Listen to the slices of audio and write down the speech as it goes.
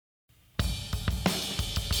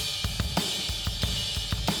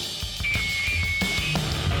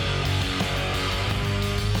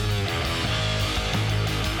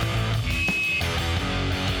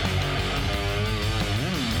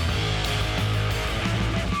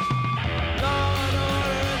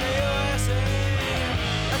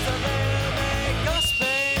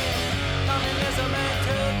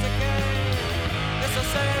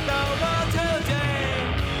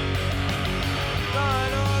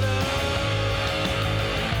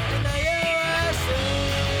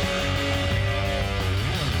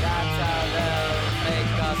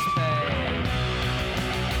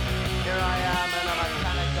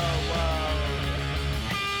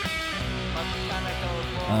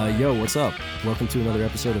Yo, what's up? Welcome to another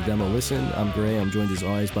episode of Demo Listen. I'm Gray. I'm joined as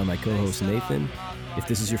always by my co-host Nathan. If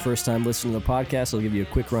this is your first time listening to the podcast, I'll give you a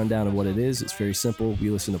quick rundown of what it is. It's very simple. We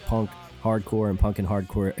listen to punk, hardcore, and punk and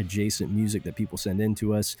hardcore adjacent music that people send in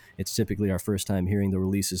to us. It's typically our first time hearing the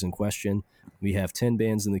releases in question. We have 10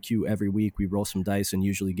 bands in the queue every week. We roll some dice and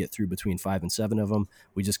usually get through between 5 and 7 of them.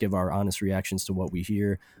 We just give our honest reactions to what we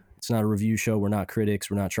hear. It's not a review show. We're not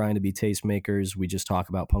critics. We're not trying to be tastemakers. We just talk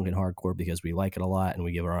about punk and hardcore because we like it a lot, and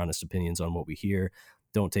we give our honest opinions on what we hear.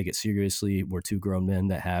 Don't take it seriously. We're two grown men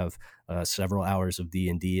that have several hours of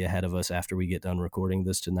D&D ahead of us after we get done recording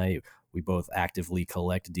this tonight. We both actively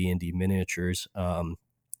collect D&D miniatures.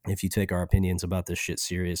 If you take our opinions about this shit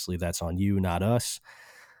seriously, that's on you, not us.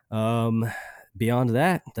 Beyond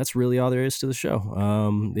that, that's really all there is to the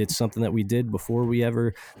show. It's something that we did before we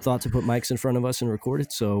ever thought to put mics in front of us and record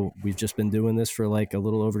it. So we've just been doing this for like a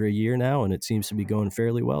little over a year now, and it seems to be going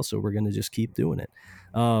fairly well. So we're going to just keep doing it.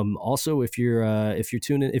 Also, if you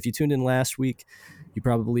tuned in last week, you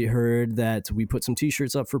probably heard that we put some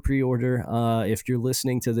t-shirts up for pre-order. If you're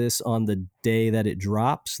listening to this on the day that it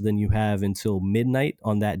drops, then you have until midnight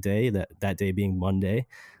on that day, that day being Monday,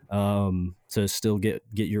 to still get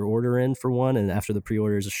your order in for one. And after the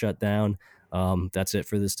pre-orders are shut down, that's it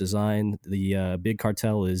for this design. The Big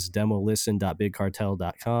Cartel is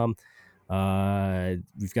demolisten.bigcartel.com.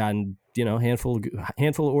 We've gotten, handful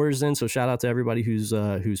of orders in. So shout out to everybody who's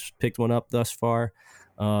picked one up thus far.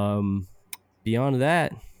 Beyond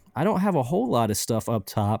that, I don't have a whole lot of stuff up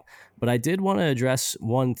top, but I did want to address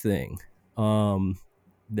one thing. I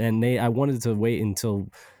wanted to wait until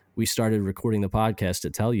we started recording the podcast to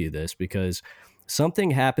tell you this, because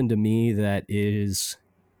something happened to me that is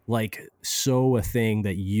like so a thing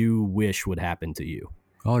that you wish would happen to you.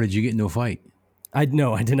 Oh, did you get into a fight?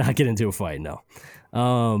 No, I did not get into a fight. No.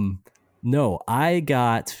 No, I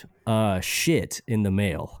got shit in the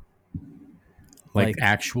mail. Like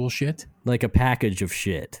actual shit? Like a package of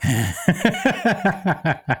shit.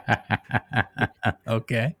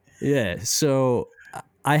 Okay. Yeah. So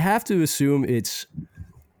I have to assume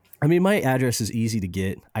my address is easy to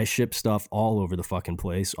get. I ship stuff all over the fucking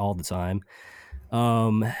place all the time.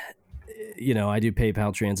 I do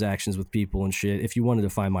PayPal transactions with people and shit. If you wanted to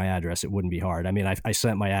find my address, it wouldn't be hard. I mean, I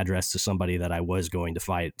sent my address to somebody that I was going to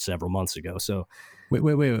fight several months ago. So wait.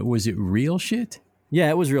 Was it real shit? Yeah,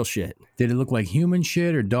 it was real shit. Did it look like human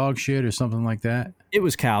shit or dog shit or something like that? It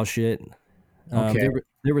was cow shit. Okay.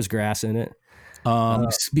 There was grass in it.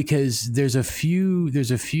 Because there's a few shit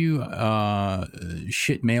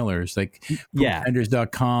mailers like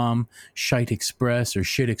pooptenders.com, Shite Express or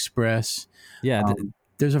Shit Express. Yeah.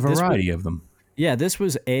 There's a variety of them. Yeah, this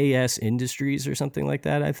was AS Industries or something like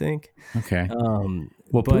that, I think. Okay.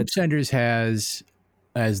 Poop Senders has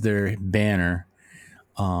as their banner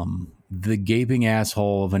the gaping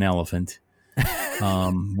asshole of an elephant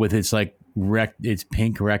with its like its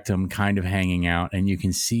pink rectum kind of hanging out, and you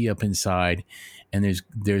can see up inside, and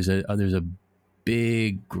there's a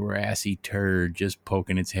big grassy turd just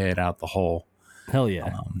poking its head out the hole. Hell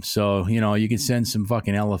yeah. So you can send some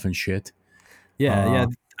fucking elephant shit. Yeah.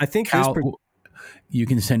 I think you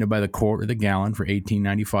can send it by the quart or the gallon for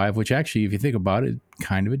 $18.95, which actually, if you think about it,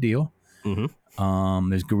 kind of a deal. Mm-hmm.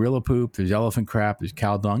 There's gorilla poop, there's elephant crap, there's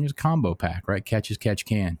cow dung, there's a combo pack, right? Catch as catch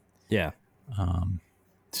can. Yeah.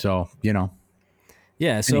 So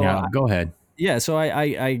Yeah. So anyhow, go ahead. Yeah. So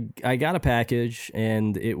I got a package,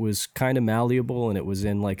 and it was kind of malleable, and it was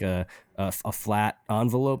in like a flat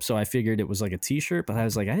envelope. So I figured it was like a t-shirt, but I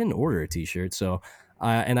was like, I didn't order a t-shirt. So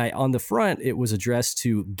on the front, it was addressed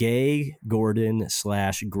to Gay Gordon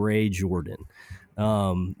 / Gray Jordan.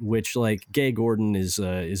 Which like Gay Gordon is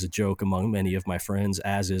a joke among many of my friends,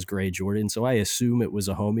 as is Gray Jordan. So I assume it was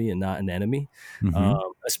a homie and not an enemy,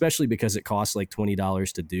 especially because it costs like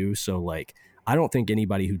 $20 to do. So like, I don't think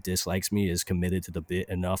anybody who dislikes me is committed to the bit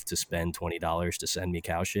enough to spend $20 to send me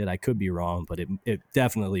cow shit. I could be wrong, but it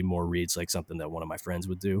definitely more reads like something that one of my friends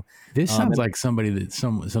would do. This sounds like something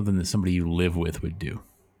that somebody you live with would do.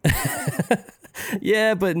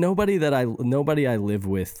 Yeah, but nobody I live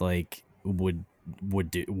with like would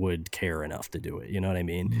care enough to do it. You know what I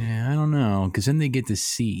mean? Yeah, I don't know, because then they get to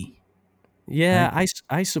see. Yeah, right?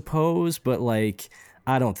 I suppose, but like,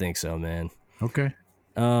 I don't think so, man. Okay.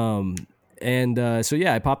 So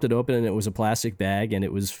yeah, I popped it open, and it was a plastic bag, and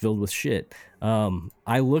it was filled with shit.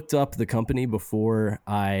 I looked up the company before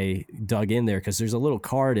I dug in there, because there's a little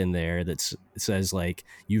card in there that says like,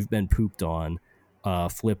 you've been pooped on,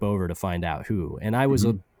 flip over to find out who. And I was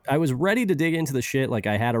I was ready to dig into the shit. Like,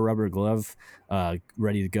 I had a rubber glove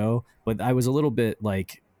ready to go, but I was a little bit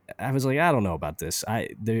like I was like, I don't know about this.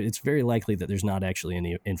 It's very likely that there's not actually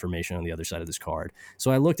any information on the other side of this card.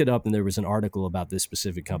 So I looked it up, and there was an article about this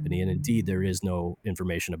specific company, and indeed there is no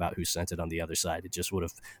information about who sent it on the other side. It just would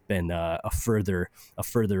have been a further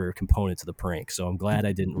component to the prank. So I'm glad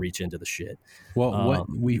I didn't reach into the shit. Well,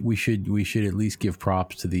 we should at least give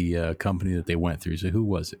props to the company that they went through. So who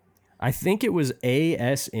was it? I think it was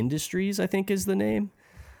AS Industries, I think is the name.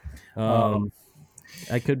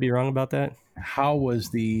 I could be wrong about that. How was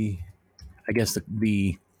the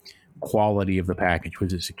quality of the package?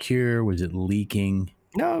 Was it secure? Was it leaking?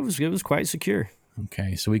 No, it was quite secure.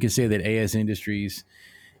 Okay, so we can say that AS Industries,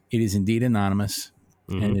 it is indeed anonymous,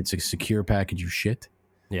 and it's a secure package of shit.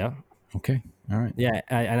 Yeah. Okay. All right. Yeah,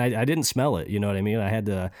 I didn't smell it. You know what I mean? I had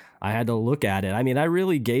to look at it. I mean, I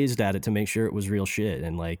really gazed at it to make sure it was real shit,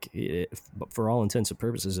 and like, for all intents and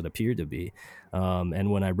purposes, it appeared to be.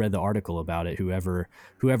 And when I read the article about it, whoever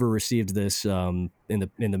received this in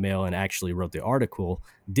the mail and actually wrote the article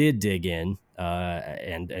did dig in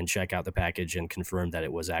and check out the package and confirm that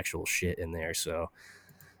it was actual shit in there.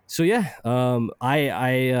 So yeah,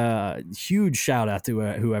 I huge shout out to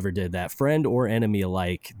whoever did that, friend or enemy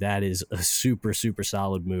alike. That is a super, super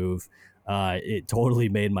solid move. It totally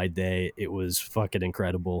made my day. It was fucking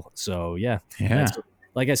incredible. So yeah.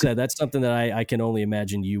 Like I said, that's something that I can only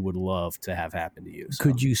imagine you would love to have happen to you. So.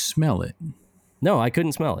 Could you smell it? No, I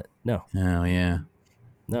couldn't smell it. No. Oh yeah.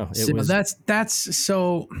 No, it was. That's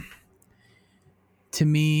so. To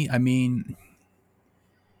me, I mean,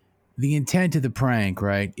 the intent of the prank,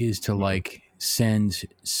 right, is to like send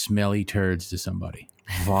smelly turds to somebody,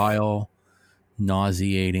 vile,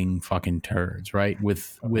 nauseating fucking turds, right?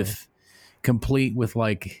 With complete with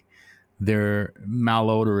like their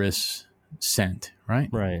malodorous scent, right?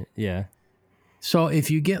 Right. Yeah. So if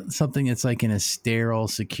you get something that's like in a sterile,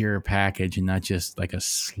 secure package and not just like a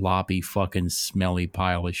sloppy, fucking smelly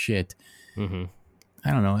pile of shit, I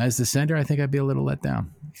don't know. As the sender, I think I'd be a little let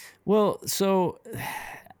down. Well, so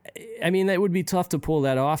I mean, that would be tough to pull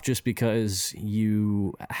that off just because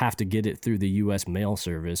you have to get it through the U.S. mail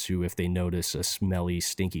service, who, if they notice a smelly,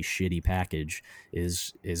 stinky, shitty package,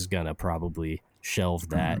 is gonna probably shelve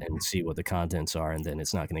that and see what the contents are, and then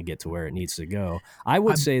it's not going to get to where it needs to go. I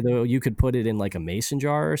would say though, you could put it in like a mason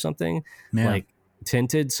jar or something, like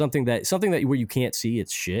tinted, something that where you can't see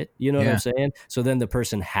it's shit. You know what I'm saying? So then the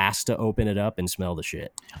person has to open it up and smell the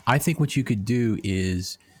shit. I think what you could do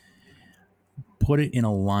is put it in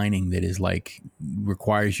a lining that is like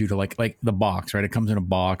requires you to like the box, right? It comes in a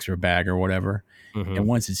box or a bag or whatever. And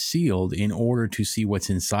once it's sealed, in order to see what's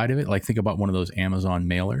inside of it, like think about one of those Amazon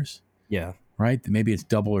mailers. Yeah. Right? Maybe it's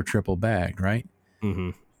double or triple bagged, right?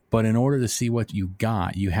 But in order to see what you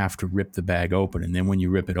got, you have to rip the bag open. And then when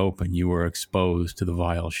you rip it open, you are exposed to the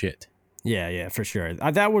vile shit. Yeah, for sure.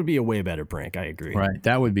 That would be a way better prank. I agree. Right.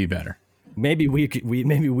 That would be better. Maybe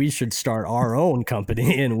we should start our own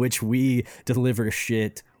company in which we deliver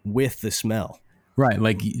shit with the smell. Right.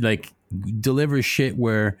 Like deliver shit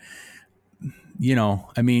where, you know,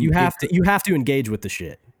 I mean, you have to engage with the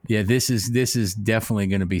shit. Yeah, this is definitely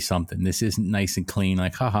going to be something. This isn't nice and clean,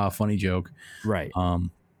 like haha, funny joke. Right.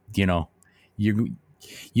 You know, you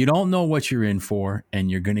don't know what you're in for, and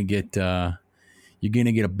you're gonna get a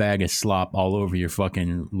bag of slop all over your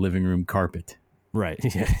fucking living room carpet. Right.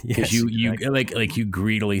 Yeah. Because you like you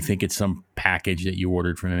greedily think it's some package that you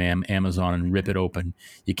ordered from Amazon and rip it open.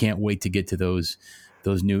 You can't wait to get to those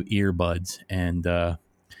new earbuds, and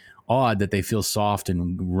odd that they feel soft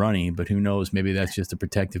and runny, but who knows? Maybe that's just a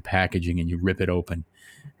protective packaging, and you rip it open,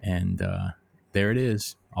 and there it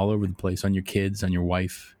is, all over the place, on your kids, on your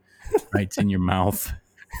wife, right? It's in your mouth.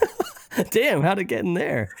 Damn, how'd it get in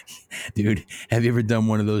there? Dude, have you ever done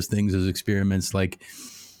one of those things, those experiments, like,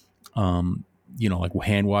 you know, like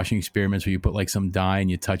hand washing experiments where you put like some dye and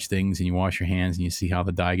you touch things and you wash your hands and you see how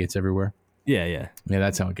the dye gets everywhere? Yeah,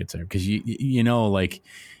 that's how it gets there. Because you know, like,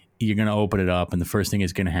 you're going to open it up, and the first thing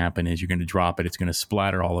is going to happen is you're going to drop it. It's going to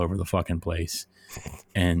splatter all over the fucking place.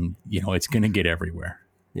 And, you know, it's going to get everywhere.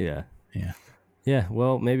 Yeah.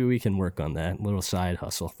 Well, maybe we can work on that little side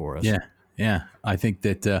hustle for us. Yeah. I think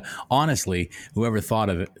that, honestly, whoever thought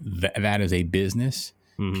of it, that as a business,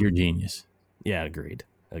 pure genius. Yeah, agreed.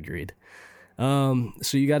 So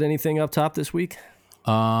you got anything up top this week?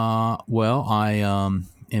 Well, I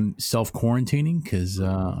am self-quarantining because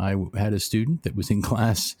I had a student that was in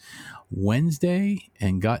class Wednesday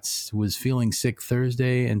and was feeling sick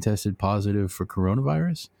Thursday and tested positive for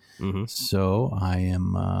coronavirus. So I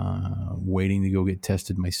am waiting to go get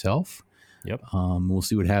tested myself. Yep. We'll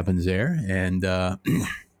see what happens there. And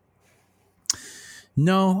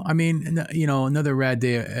No, I mean, another rad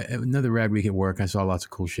day, another rad week at work. I saw lots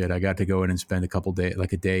of cool shit. I got to go in and spend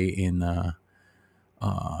a day in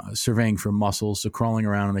surveying for mussels, so crawling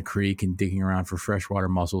around in the creek and digging around for freshwater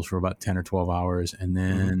mussels for about 10 or 12 hours, and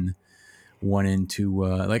then went into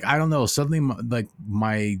I don't know, suddenly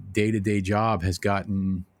my day-to-day job has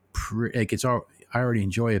gotten I already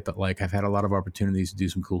enjoy it, but like I've had a lot of opportunities to do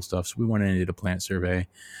some cool stuff. So we went in and did a plant survey,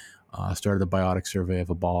 started a biotic survey of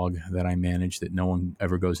a bog that I manage that no one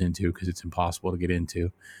ever goes into because it's impossible to get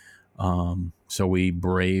into. So we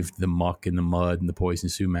braved the muck and the mud and the poison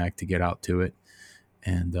sumac to get out to it.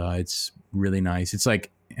 And it's really nice. It's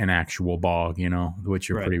like an actual bog, which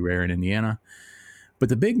are pretty rare in Indiana. But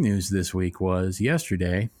the big news this week was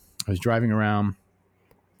yesterday, I was driving around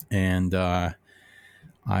and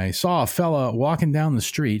I saw a fella walking down the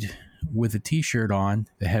street with a T-shirt on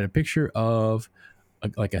that had a picture of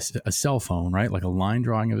a cell phone, right? Like a line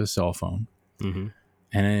drawing of a cell phone. Mm-hmm.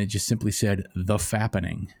 And it just simply said, "The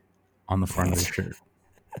Fappening" on the front of the shirt.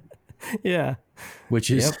 Yeah. Which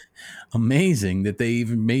is amazing that they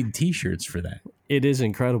even made T-shirts for that. It is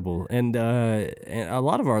incredible. And a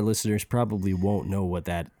lot of our listeners probably won't know what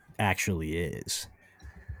that actually is.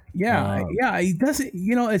 Yeah. It doesn't,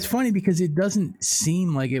 it's funny because it doesn't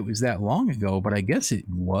seem like it was that long ago, but I guess it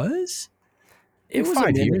was. It was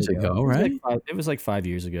 5 years ago, right? It was like 5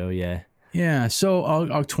 years ago, yeah. Yeah, so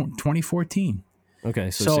 2014.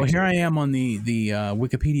 Okay, so here I am on the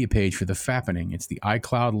Wikipedia page for the Fappening. It's the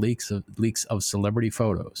iCloud leaks of celebrity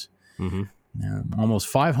photos. Mm-hmm. Almost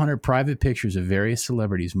 500 private pictures of various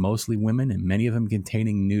celebrities, mostly women, and many of them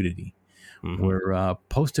containing nudity, were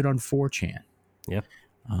posted on 4chan. Yep.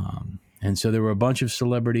 And so there were a bunch of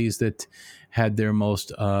celebrities that had their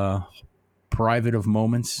most private of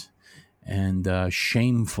moments and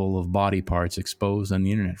shameful of body parts exposed on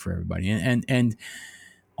the internet for everybody. And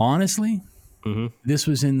honestly, this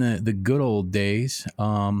was in the good old days.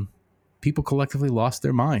 People collectively lost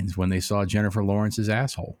their minds when they saw Jennifer Lawrence's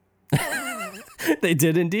asshole. They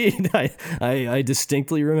did indeed. I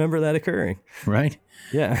distinctly remember that occurring. Right?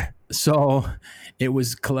 Yeah. So it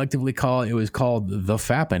was collectively called The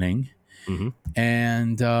Fappening.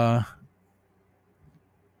 And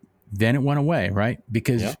then it went away, right?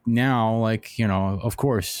 Because now, of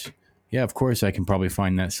course I can probably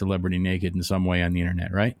find that celebrity naked in some way on the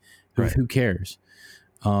internet, right? Who cares?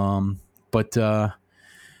 But I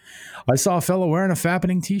saw a fellow wearing a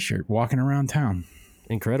Fappening T-shirt walking around town.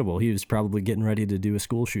 Incredible. He was probably getting ready to do a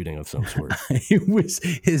school shooting of some sort.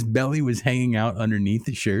 His belly was hanging out underneath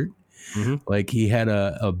the shirt. Like he had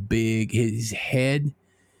his head.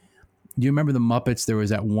 Do you remember the Muppets? There was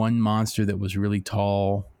that one monster that was really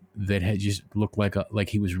tall that had just looked like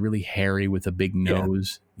he was really hairy with a big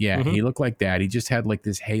nose. Yeah, he looked like that. He just had like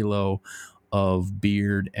this halo of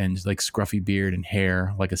beard and like scruffy beard and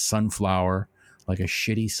hair, like a sunflower, like a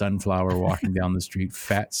shitty sunflower walking down the street,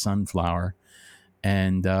 fat sunflower.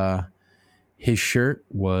 And his shirt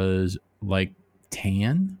was like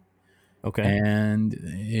tan. Okay. And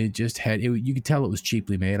it just had, you could tell it was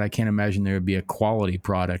cheaply made. I can't imagine there would be a quality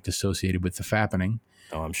product associated with the Fappening.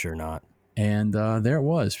 Oh, I'm sure not. And there it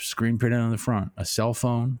was, screen printed on the front, a cell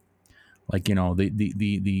phone, like,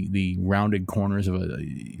 the rounded corners of a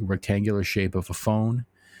rectangular shape of a phone.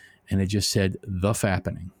 And it just said The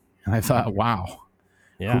Fappening. And I thought, wow.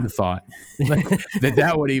 Yeah. Who'd have thought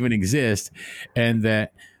that would even exist and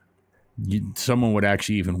that someone would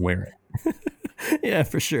actually even wear it? Yeah,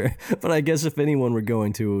 for sure. But I guess if anyone were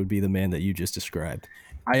going to, it would be the man that you just described.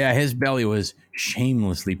 His belly was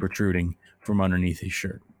shamelessly protruding from underneath his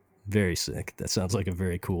shirt. Very sick. That sounds like a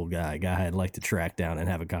very cool guy. A guy I'd like to track down and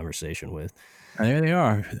have a conversation with. And there they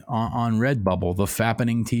are on Redbubble, the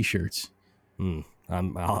Fappening T-shirts. And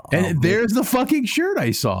there's the fucking shirt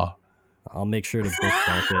I saw. I'll make sure to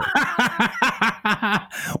bookmark it.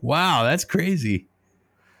 Wow, that's crazy.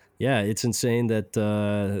 Yeah, it's insane that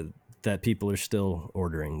that people are still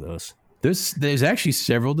ordering those. There's actually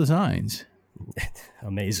several designs.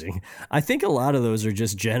 Amazing. I think a lot of those are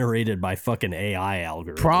just generated by fucking AI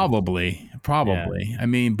algorithms. Probably. Yeah. I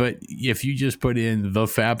mean, but if you just put in the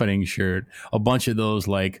Fappening shirt, a bunch of those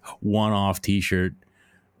like one-off T-shirt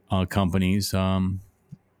companies, a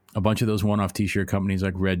bunch of those one-off T-shirt companies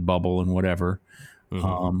like Redbubble and whatever.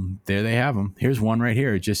 There they have them. Here's one right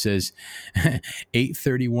here. It just says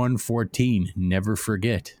 8/31/14. Never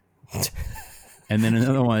forget. And then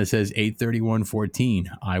another one that says 8/31/14.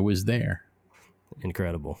 I was there.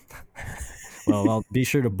 Incredible. Well, I'll be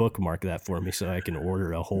sure to bookmark that for me so I can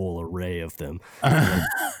order a whole array of them. I'd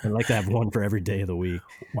like to have one for every day of the week.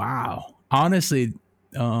 Wow. Honestly,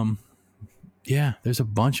 Yeah, there's a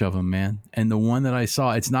bunch of them, man. And the one that I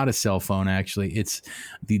saw, it's not a cell phone, actually. It's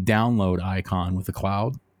the download icon with the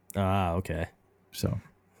cloud. Ah, okay. So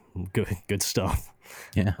good stuff.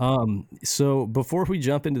 Yeah. So before we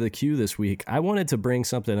jump into the queue this week, I wanted to bring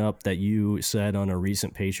something up that you said on a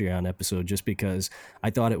recent Patreon episode, just because I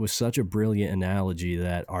thought it was such a brilliant analogy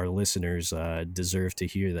that our listeners deserve to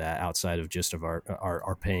hear that outside of just of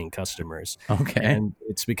our paying customers. Okay. And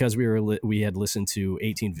it's because we had listened to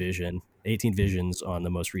 18 Visions on the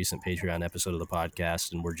most recent Patreon episode of the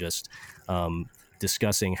podcast, and we're just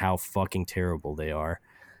discussing how fucking terrible they are.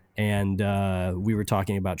 And we were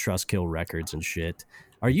talking about Trustkill Records and shit.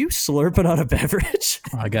 Are you slurping on a beverage?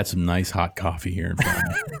 I got some nice hot coffee here in front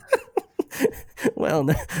of me. Well,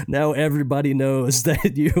 now everybody knows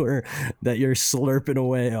that you're slurping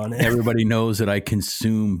away on it. Everybody knows that I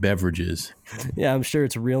consume beverages. Yeah, I'm sure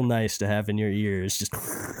it's real nice to have in your ears. Just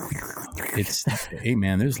hey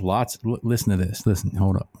man, there's lots. Listen to this. Listen,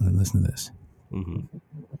 hold up. Listen to this. Mm-hmm.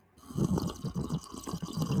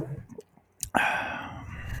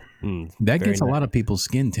 That gets a lot of people's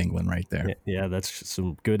skin tingling right there. Yeah, that's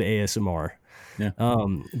some good ASMR. Yeah.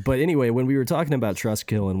 But anyway, when we were talking about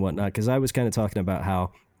Trustkill and whatnot, because I was kind of talking about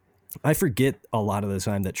how I forget a lot of the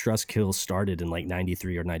time that Trustkill started in like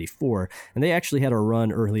 93 or 94, and they actually had a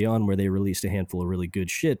run early on where they released a handful of really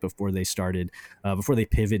good shit before they pivoted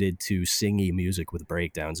to singy music with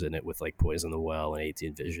breakdowns in it, with like Poison the Well and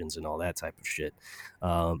 18 Visions and all that type of shit.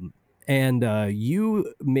 And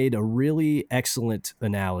you made a really excellent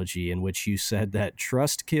analogy in which you said that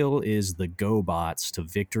Trustkill is the GoBots to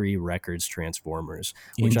Victory Records Transformers,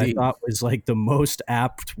 which Indeed. I thought was like the most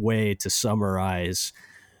apt way to summarize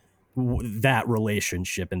that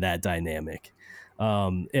relationship and that dynamic.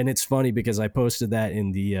 And it's funny because I posted that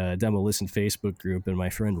in the Demo Listen Facebook group, and my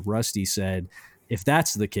friend Rusty said, if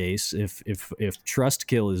that's the case, if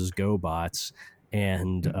Trustkill is GoBots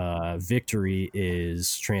and Victory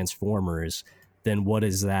is Transformers, then what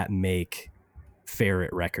does that make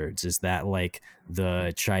Ferret Records? Is that like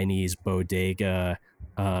the Chinese bodega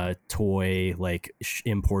toy, like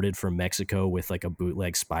imported from Mexico with like a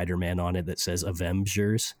bootleg Spider-Man on it that says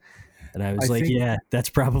Avengers? And I was yeah, that's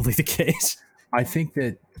probably the case. I think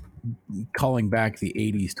that, calling back the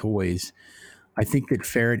 80s toys, I think that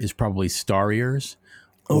Ferret is probably Star-Ears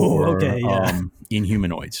or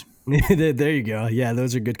Inhumanoids. There you go. Yeah,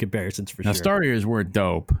 those are good comparisons for sure. Now, Star-Ears were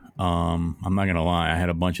dope. I'm not gonna lie, I had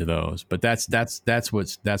a bunch of those, but that's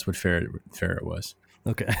what Ferret was.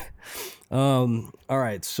 Okay. All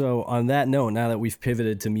right. So on that note, now that we've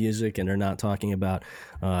pivoted to music and are not talking about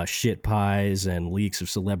shit pies and leaks of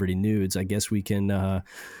celebrity nudes, I guess we can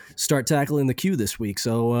start tackling the queue this week.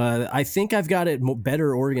 So I think I've got it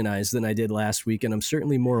better organized than I did last week, and I'm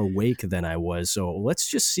certainly more awake than I was. So let's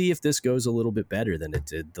just see if this goes a little bit better than it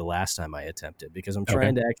did the last time I attempted, because I'm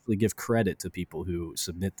trying to actually give credit to people who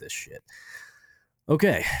submit this shit.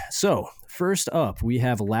 Okay, so first up, we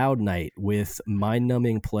have Loud Night with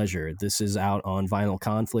Mind-Numbing Pleasure. This is out on Vinyl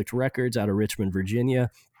Conflict Records out of Richmond,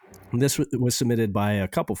 Virginia. This was submitted by a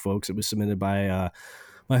couple folks. It was submitted by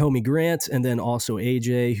my homie Grant, and then also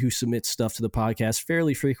AJ, who submits stuff to the podcast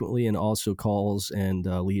fairly frequently and also calls and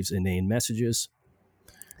leaves inane messages.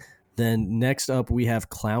 Then next up, we have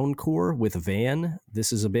Clowncore with Van.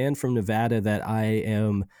 This is a band from Nevada that I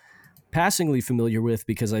am passingly familiar with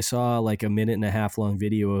because I saw like a 1.5-minute long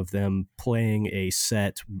video of them playing a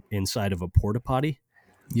set inside of a porta potty.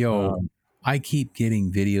 I keep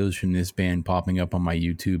getting videos from this band popping up on my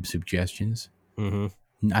YouTube suggestions. Mm-hmm.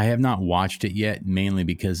 I have not watched it yet, mainly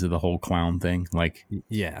because of the whole clown thing. Like,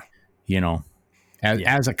 yeah,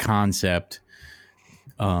 as a concept,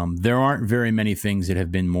 there aren't very many things that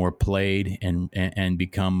have been more played and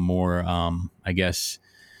become more, I guess,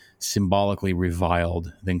 symbolically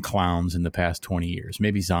reviled than clowns in the past 20 years.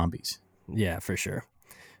 Maybe zombies. Yeah, for sure.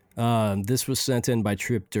 This was sent in by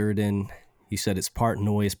Trip Durden. He said it's part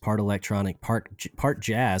noise, part electronic, part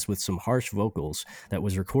jazz with some harsh vocals that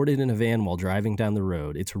was recorded in a van while driving down the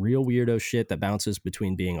road. It's real weirdo shit that bounces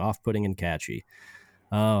between being off-putting and catchy.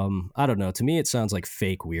 I don't know. To me, it sounds like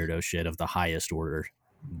fake weirdo shit of the highest order.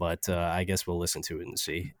 But I guess we'll listen to it and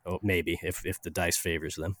see. Oh, maybe if the dice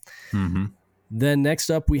favors them. Mm-hmm. Then next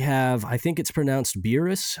up we have, I think it's pronounced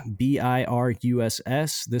Biruss,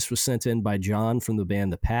 Biruss. This was sent in by John from the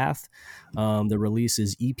band The Path. The release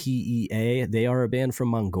is EPEA. They are a band from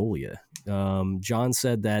Mongolia. John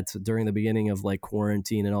said that during the beginning of like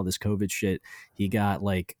quarantine and all this COVID shit, he got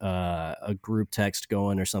like a group text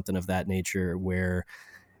going or something of that nature where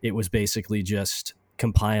it was basically just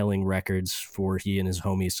compiling records for he and his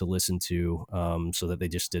homies to listen to, so that they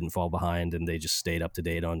just didn't fall behind and they just stayed up to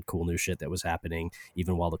date on cool new shit that was happening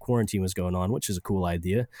even while the quarantine was going on, which is a cool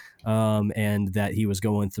idea. And that he was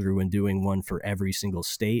going through and doing one for every single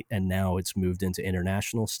state, and now it's moved into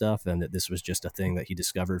international stuff, and that this was just a thing that he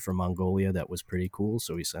discovered from Mongolia that was pretty cool,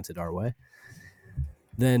 so he sent it our way.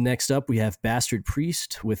 Then next up, we have Bastard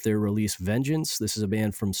Priest with their release Vengeance. This is a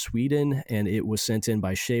band from Sweden, and it was sent in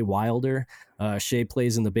by Shay Wilder. Shay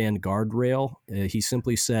plays in the band Guardrail. He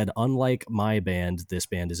simply said, unlike my band, this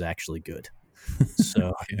band is actually good.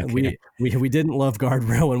 So okay. we didn't love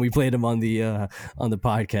Guardrail when we played him on the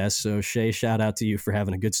podcast. So Shay, shout out to you for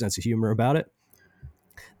having a good sense of humor about it.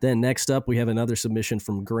 Then next up, we have another submission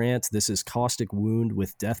from Grant. This is Caustic Wound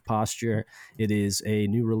with Death Posture. It is a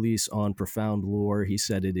new release on Profound Lore. He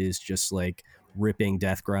said it is just like ripping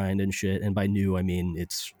death grind and shit. And by new, I mean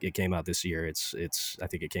it came out this year. It's I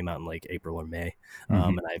think it came out in like April or May.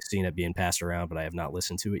 And I've seen it being passed around, but I have not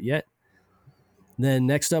listened to it yet. Then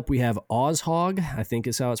next up, we have Ozhog, I think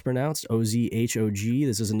is how it's pronounced, Ozhog.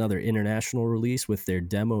 This is another international release with their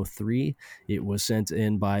Demo 3. It was sent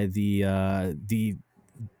in by the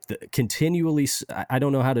continually, I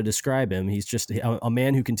don't know how to describe him. He's just a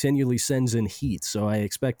man who continually sends in heat. So I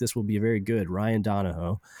expect this will be very good. Ryan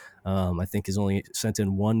Donahoe, I think, has only sent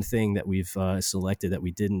in one thing that we've selected that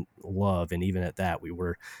we didn't love. And even at that, we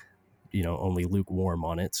were, only lukewarm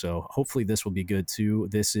on it. So hopefully this will be good too.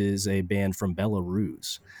 This is a band from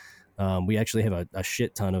Belarus. We actually have a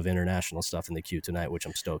shit ton of international stuff in the queue tonight, which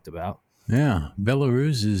I'm stoked about. Yeah.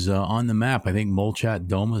 Belarus is on the map. I think Molchat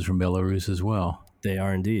Doma is from Belarus as well. They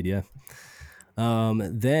are indeed, yeah.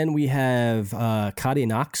 Then we have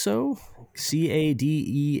Cadenaxo,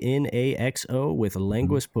 Cadenaxo with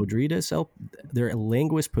Languis Podridas, their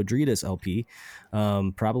Languis Podridas LP.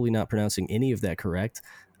 Probably not pronouncing any of that correct.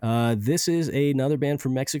 This is another band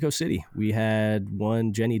from Mexico City. We had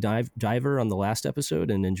one Jenny Diver on the last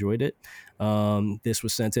episode and enjoyed it. This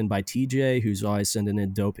was sent in by TJ, who's always sending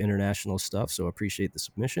in dope international stuff, so appreciate the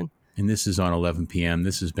submission. And this is on 11 p.m.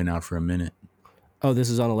 This has been out for a minute. Oh,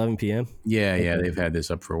 this is on 11 p.m.? Yeah, they've had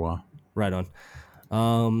this up for a while. Right on.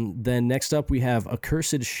 Then next up, we have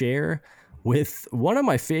Accursed Share with one of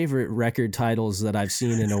my favorite record titles that I've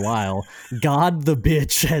seen in a while, God the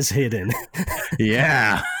Bitch Has Hidden.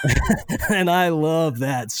 Yeah. And I love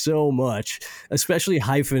that so much, especially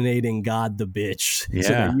hyphenating God the Bitch,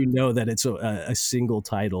 so that you know that it's a single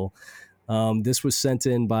title. This was sent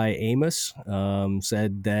in by Amos,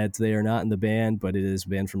 said that they are not in the band, but it is a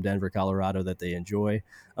band from Denver, Colorado that they enjoy.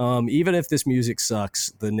 Even if this music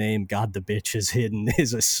sucks, the name God the Bitch Is Hidden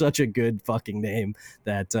is such a good fucking name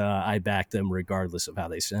that I back them regardless of how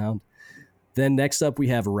they sound. Then next up, we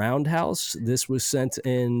have Roundhouse. This was sent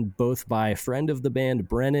in both by a friend of the band,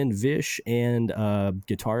 Brennan Vish, and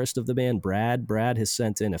guitarist of the band, Brad. Brad has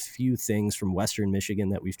sent in a few things from Western Michigan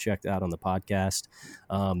that we've checked out on the podcast.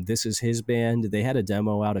 This is his band. They had a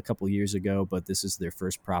demo out a couple years ago, but this is their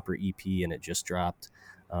first proper EP, and it just dropped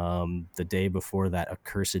the day before that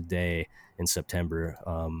accursed day in September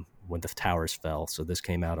when the towers fell. So this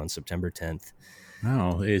came out on September 10th.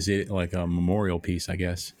 Oh, is it like a memorial piece, I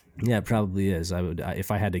guess? Yeah, it probably is. I would,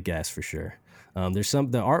 if I had to guess, for sure. The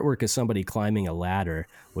artwork is somebody climbing a ladder,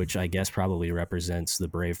 which I guess probably represents the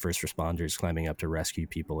brave first responders climbing up to rescue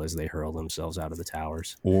people as they hurl themselves out of the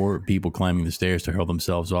towers. Or people climbing the stairs to hurl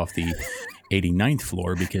themselves off the 89th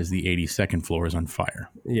floor because the 82nd floor is on fire.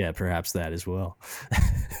 Yeah, perhaps that as well.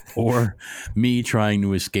 Or me trying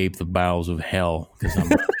to escape the bowels of hell because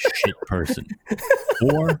I'm a shit person.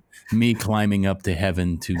 Or me climbing up to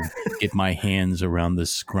heaven to get my hands around the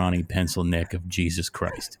scrawny pencil neck of Jesus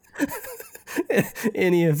Christ.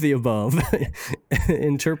 Any of the above.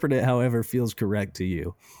 Interpret it however feels correct to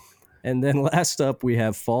you. And then last up, we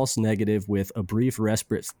have False Negative with a brief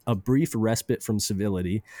respite from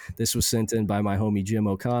civility. This was sent in by my homie Jim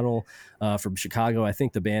O'Connell from Chicago. I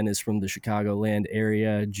think the band is from the Chicagoland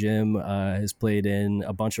area. Jim has played in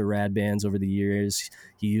a bunch of rad bands over the years.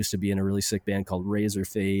 He used to be in a really sick band called Razor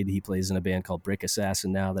Fade. He plays in a band called Brick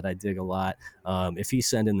Assassin now that I dig a lot. If he's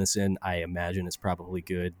sending this in, I imagine it's probably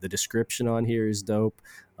good. The description on here is dope.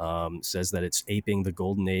 Says that it's aping the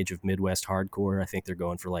golden age of Midwest hardcore. I think they're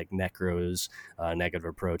going for like Necros, Negative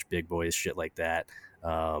Approach, Big Boys, shit like that.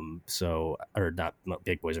 Or not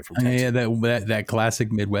Big Boys are from Texas. Yeah, that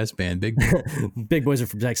classic Midwest band, Big Boys. Big Boys are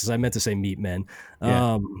from Texas. I meant to say Meat Men.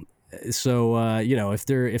 Yeah. So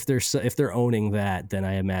if they're owning that, then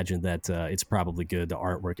I imagine that it's probably good. The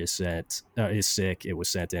artwork is sick. It was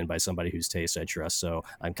sent in by somebody whose taste I trust. So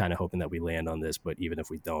I'm kind of hoping that we land on this. But even if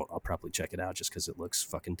we don't, I'll probably check it out just because it looks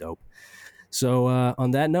fucking dope. So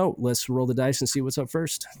on that note, let's roll the dice and see what's up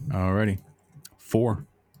first. Alrighty, 4.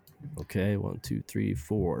 Okay, 1, 2, 3,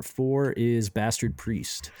 4. 4 is Bastard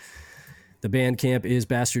Priest. The Bandcamp is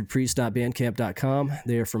bastardpriest.bandcamp.com.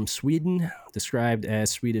 They are from Sweden, described as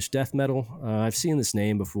Swedish death metal. I've seen this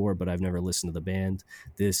name before, but I've never listened to the band.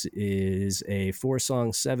 This is a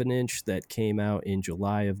 4-song 7-inch that came out in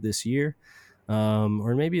July of this year.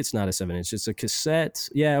 Or maybe it's not a 7-inch. It's a cassette.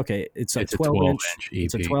 Yeah, okay. It's a 12-inch EP.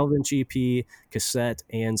 It's a 12-inch EP, cassette,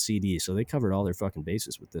 and CD. So they covered all their fucking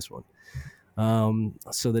bases with this one.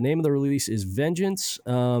 So the name of the release is Vengeance.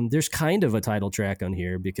 There's kind of a title track on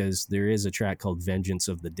here because there is a track called Vengeance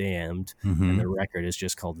of the Damned, and the record is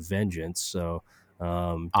just called Vengeance. So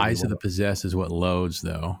Eyes of the Possessed is what loads,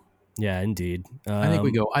 though. Yeah, indeed. I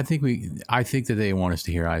think that they want us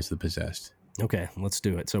to hear Eyes of the Possessed. Okay, let's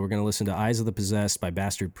do it. So we're going to listen to Eyes of the Possessed by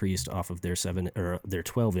Bastard Priest off of their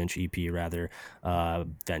 12-inch EP, rather,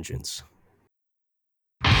 Vengeance.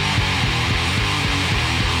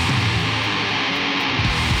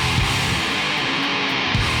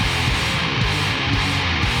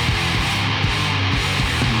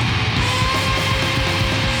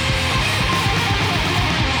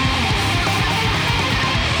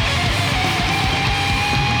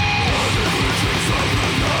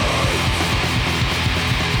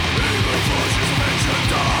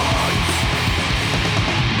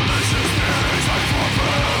 Malicious days I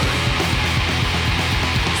forbid.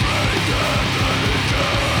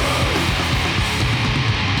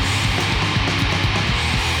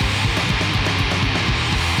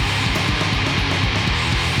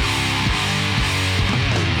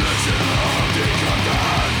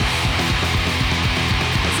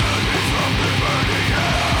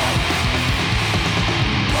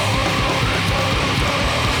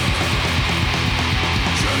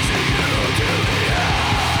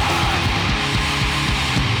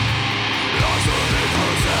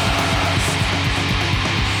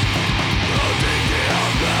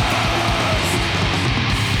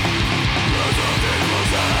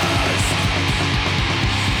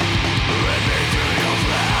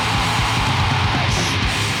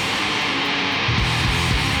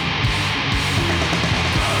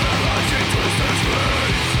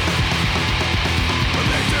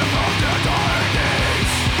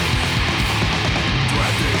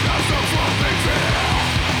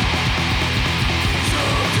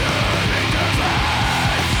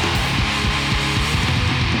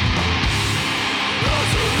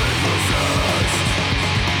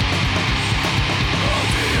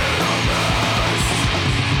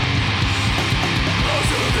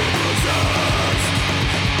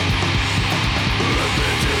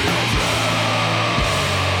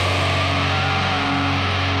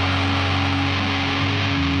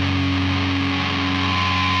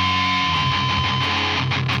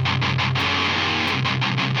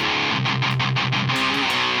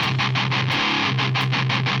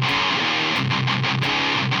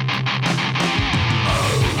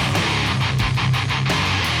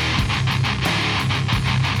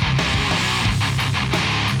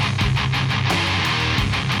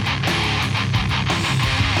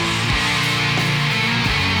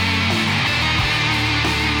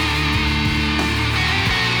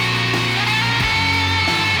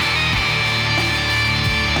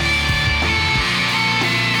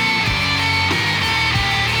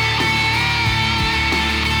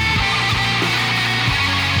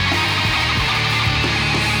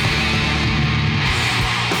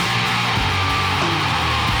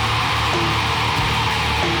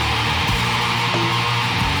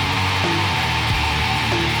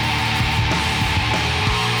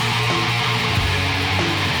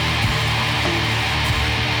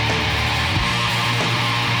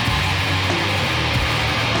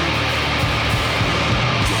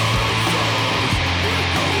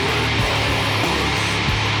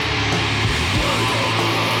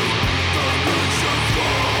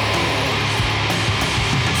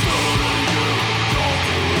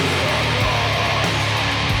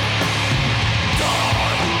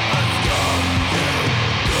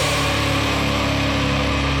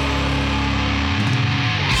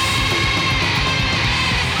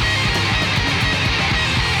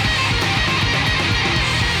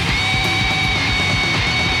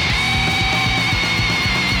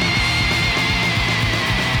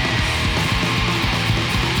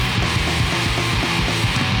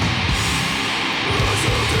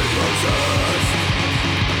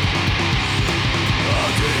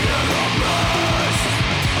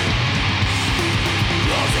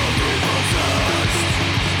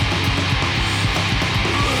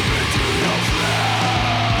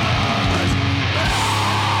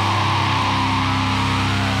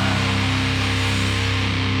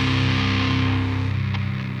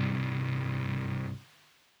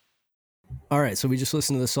 All right, so we just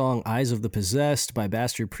listened to the song Eyes of the Possessed by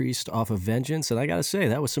Bastard Priest off of Vengeance, and I gotta say,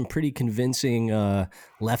 that was some pretty convincing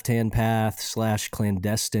left-hand path /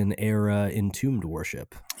 clandestine era Entombed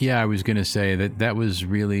worship. Yeah, I was going to say that was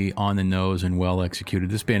really on the nose and well executed.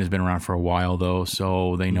 This band has been around for a while, though,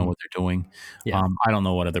 so they know what they're doing. Yeah. I don't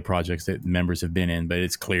know what other projects that members have been in, but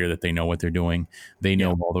it's clear that they know what they're doing. They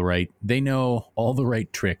know all the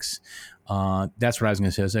right tricks. That's what I was going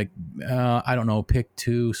to say. It's like, I don't know, pick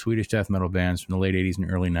 2 Swedish death metal bands from the late 80s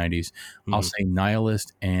and early 90s. I'll say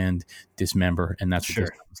Nihilist and Dismember, and that's what this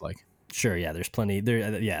sounds like. Sure, yeah, there's plenty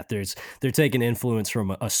there. Yeah, they're taking influence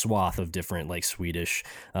from a swath of different like Swedish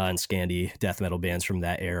and Scandi death metal bands from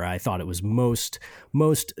that era. I thought it was most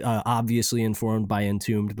obviously informed by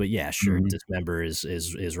Entombed, but yeah, sure, Dismember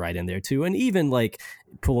is right in there too, and even like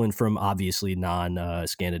pulling from obviously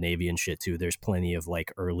non-Scandinavian shit too. There's plenty of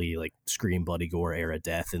like early like Scream, Bloody Gore era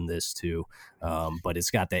death in this too, but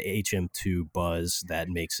it's got that HM2 buzz that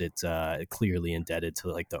makes it clearly indebted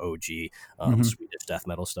to like the OG Swedish death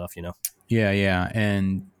metal stuff, you know. Yeah,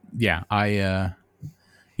 and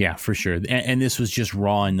for sure. And this was just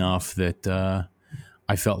raw enough that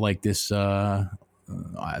I felt like this.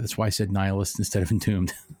 That's why I said Nihilist instead of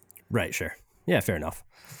Entombed. Right. Sure. Yeah. Fair enough.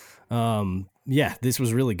 Yeah, this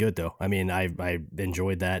was really good though. I mean, I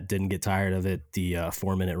enjoyed that. Didn't get tired of it. The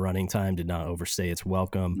 4-minute running time did not overstay its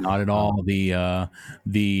welcome. Not at all.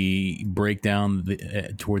 The breakdown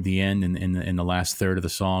toward the end and in the last third of the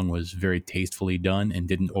song was very tastefully done and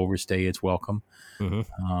didn't overstay its welcome.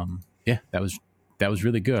 Yeah, that was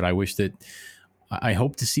really good. I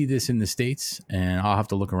hope to see this in the States, and I'll have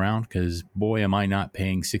to look around because boy, am I not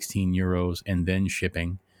paying 16 euros and then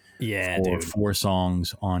shipping. Yeah, for dude. 4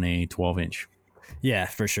 songs on a 12-inch. Yeah,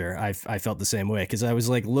 for sure. I felt the same way because I was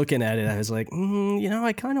like looking at it. I was like,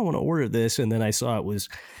 I kind of want to order this, and then I saw it was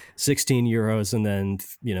 16 euros, and then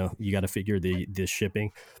you got to figure the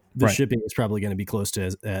shipping. The shipping is probably going to be close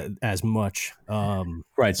to as much.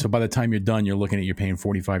 Right. So by the time you're done, you're paying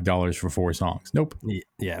 $45 for 4 songs. Nope.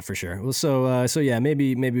 Yeah, for sure. Well, so yeah,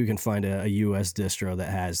 maybe we can find a US distro that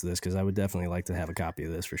has this because I would definitely like to have a copy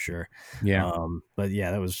of this for sure. Yeah. But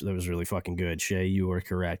yeah, that was really fucking good. Shay, you were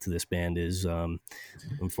correct. This band is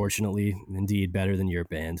unfortunately indeed better than your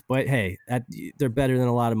band. But hey, they're better than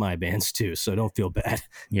a lot of my bands too. So don't feel bad.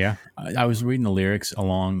 Yeah. I was reading the lyrics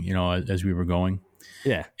along, as we were going.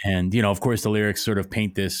 Yeah. And, of course, the lyrics sort of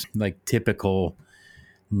paint this like typical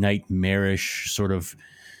nightmarish sort of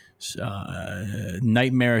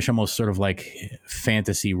nightmarish, almost sort of like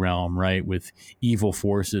fantasy realm, right? With evil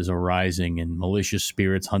forces arising and malicious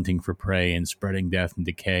spirits hunting for prey and spreading death and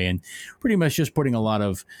decay, and pretty much just putting a lot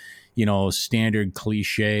of, standard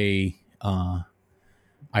cliche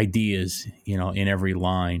ideas, in every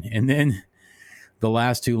line. And then the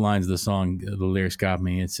last 2 lines of the song, the lyrics got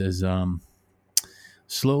me. It says,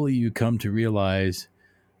 slowly you come to realize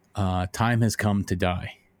time has come to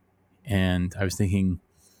die. And I was thinking,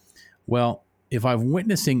 well, if I'm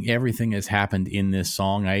witnessing everything that's happened in this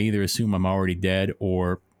song, I either assume I'm already dead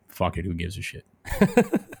or fuck it, who gives a shit?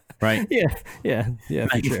 Right? Yeah.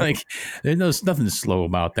 Like, sure. like there's nothing slow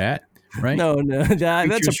about that, right? No,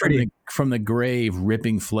 that's a pretty from the grave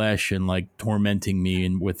ripping flesh and like tormenting me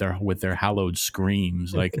and with their hallowed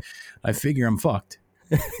screams. Like I figure I'm fucked.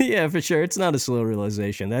 Yeah, for sure. It's not a slow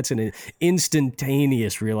realization. That's an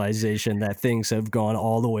instantaneous realization that things have gone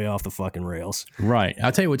all the way off the fucking rails. Right.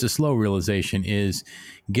 I'll tell you what's a slow realization is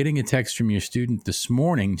getting a text from your student this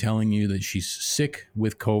morning telling you that she's sick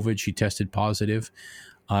with COVID. She tested positive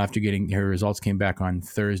after getting her results came back on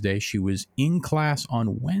Thursday. She was in class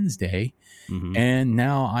on Wednesday, and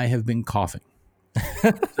now I have been coughing.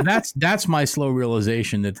 So that's my slow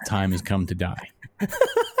realization that the time has come to die.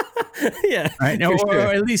 Yeah. Right. Now, or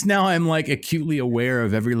at least now I'm like acutely aware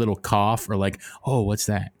of every little cough or like, oh, what's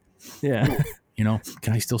that? Yeah.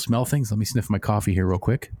 Can I still smell things? Let me sniff my coffee here real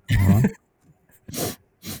quick.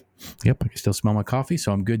 Yep, I can still smell my coffee,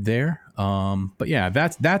 so I'm good there. But yeah,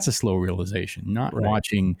 that's a slow realization, not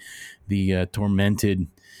watching the tormented,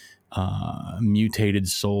 mutated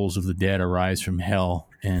souls of the dead arise from hell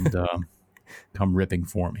and come ripping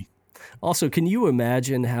for me. Also, can you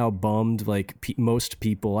imagine how bummed like most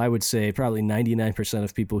people, I would say probably 99%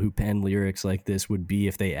 of people who pen lyrics like this would be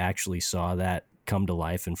if they actually saw that come to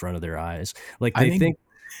life in front of their eyes? Like they think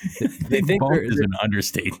They think is an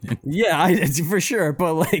understatement. Yeah, for sure.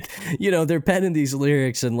 But like, they're penning these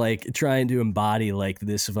lyrics and like trying to embody like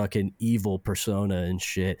this fucking evil persona and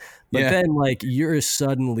shit. But then like you're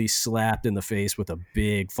suddenly slapped in the face with a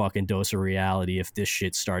big fucking dose of reality if this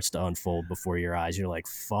shit starts to unfold before your eyes. You're like,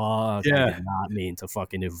 fuck, I did not mean to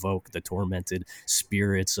fucking evoke the tormented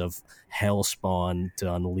spirits of hellspawn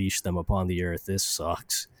to unleash them upon the earth. This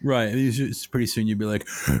sucks. Right. It's pretty soon you'd be like,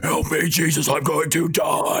 help me, Jesus, I'm going to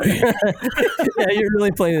die. Yeah, you're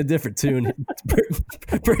really playing a different tune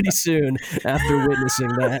pretty soon after witnessing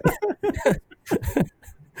that.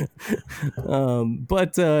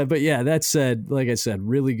 But yeah, that said, like I said,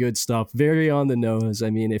 really good stuff. Very on the nose. I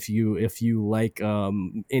mean, if you like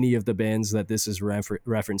any of the bands that this is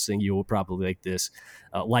referencing, you will probably like this.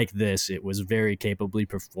 It was very capably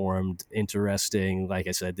performed, interesting. Like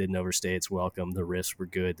I said, didn't overstay its welcome. The riffs were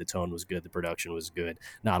good, the tone was good, the production was good.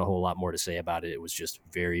 Not a whole lot more to say about it. It was just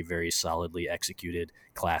very, very solidly executed,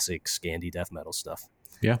 classic Scandi death metal stuff.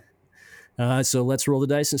 Yeah. So let's roll the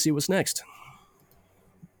dice and see what's next.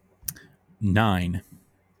 9.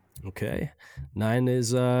 Okay. 9 is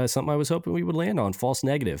something I was hoping we would land on. False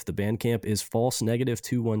Negative. The Bandcamp is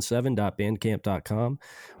falsenegative217.bandcamp.com.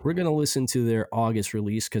 We're going to listen to their August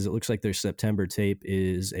release because it looks like their September tape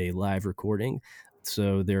is a live recording.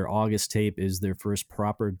 So their August tape is their first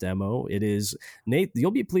proper demo. It is, Nate, you'll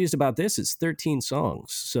be pleased about this. It's 13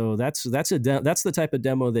 songs. So that's the type of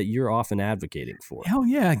demo that you're often advocating for. Hell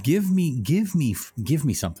yeah. Give me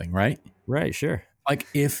something, right? Right. Sure. Like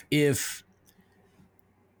if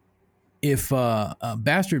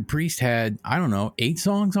Bastard Priest had, I don't know, 8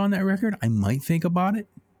 songs on that record, I might think about it.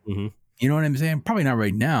 Mm-hmm. You know what I'm saying? Probably not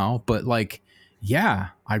right now, but like, yeah,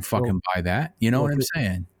 I'd fucking buy that. You know what I'm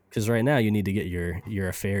saying? Because right now you need to get your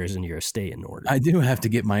affairs and your estate in order. I do have to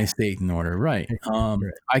get my estate in order, right?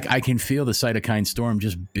 Right. I can feel the cytokine storm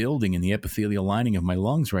just building in the epithelial lining of my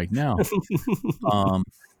lungs right now.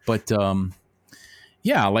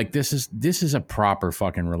 Yeah, like this is a proper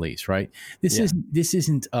fucking release, right? This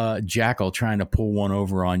isn't Jackal trying to pull one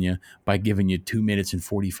over on you by giving you 2 minutes and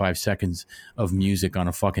 45 seconds of music on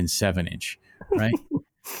a fucking 7-inch, right?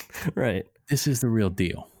 Right. This is the real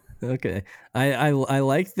deal. Okay, I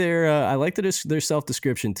like their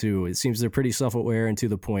self-description too. It seems they're pretty self-aware and to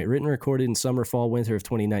the point. Written and recorded in summer, fall, winter of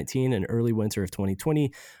 2019 and early winter of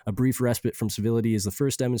 2020. A Brief Respite from Civility is the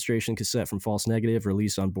first demonstration cassette from False Negative,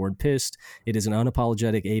 released on board Pissed. It is an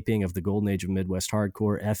unapologetic aping of the golden age of Midwest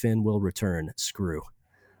hardcore. FN will return. Screw.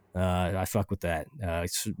 I fuck with that.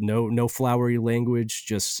 No flowery language,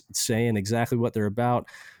 just saying exactly what they're about,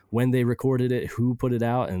 when they recorded it, who put it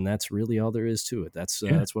out, and that's really all there is to it. That's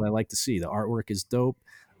what I like to see. The artwork is dope.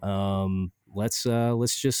 Let's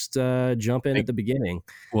just jump in at the beginning.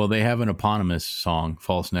 Well, they have an eponymous song,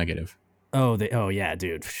 False Negative. Oh yeah,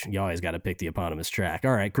 dude. You always got to pick the eponymous track.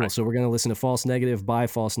 All right, cool. Right. So we're going to listen to False Negative by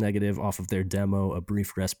False Negative off of their demo, A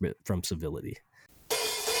Brief Respite from Civility.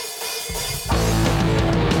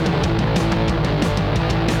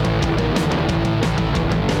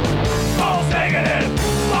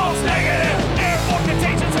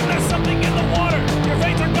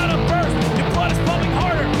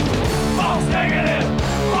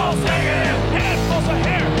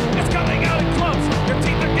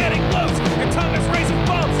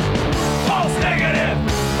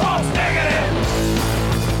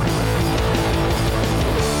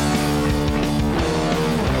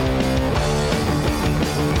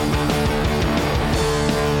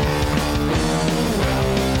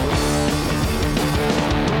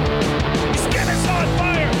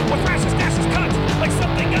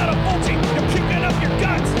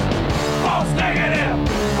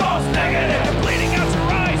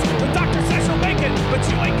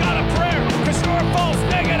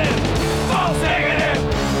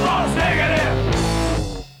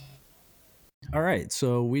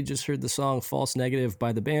 So we just heard the song False Negative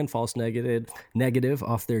by the band False Negative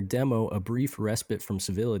off their demo, A Brief Respite from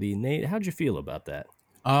Civility. Nate, how'd you feel about that?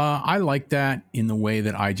 I like that in the way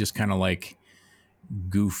that I just kind of like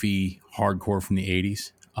goofy hardcore from the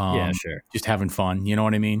 80s. Yeah, sure. Just having fun. You know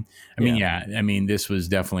what I mean? I mean, this was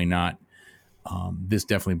definitely not... this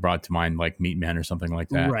definitely brought to mind like Meatmen or something like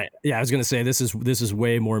that. Right. Yeah, I was going to say this is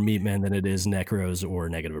way more Meatmen than it is Necros or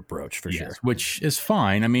Negative Approach for sure. Which is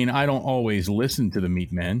fine. I mean, I don't always listen to the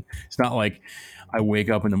Meatmen. It's not like I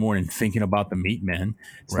wake up in the morning thinking about the Meatmen.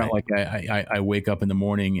 It's not like I wake up in the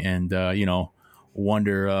morning and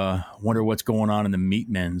wonder what's going on in the meat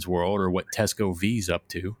men's world or what Tesco V's up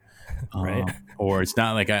to. Right. Or it's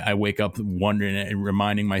not like I wake up wondering and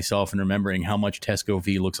reminding myself and remembering how much Tesco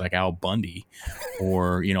V looks like Al Bundy,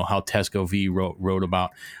 or how Tesco V wrote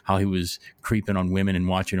about how he was creeping on women and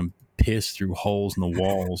watching them piss through holes in the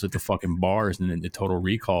walls at the fucking bars, and then the Total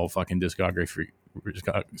Recall fucking discography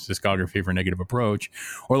for Negative Approach,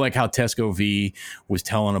 or like how Tesco V was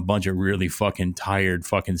telling a bunch of really fucking tired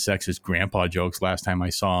fucking sexist grandpa jokes last time I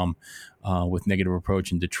saw him with Negative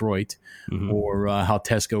Approach in Detroit, or how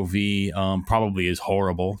Tesco V probably is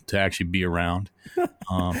horrible to actually be around,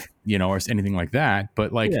 or anything like that.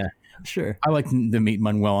 But like, yeah, sure, I like the Meat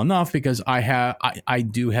Men well enough because I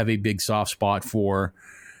do have a big soft spot for,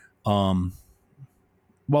 well,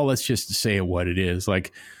 let's just say what it is,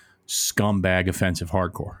 like scumbag offensive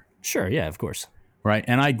hardcore. Sure, yeah, of course. Right.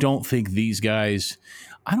 And I don't think these guys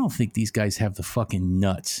have the fucking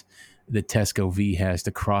nuts that Tesco V has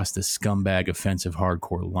to cross the scumbag offensive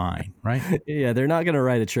hardcore line, right? Yeah, they're not going to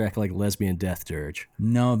write a track like Lesbian Death Dirge.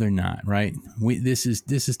 No, they're not, right? This is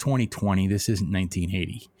 2020. This isn't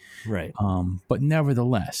 1980. Right. But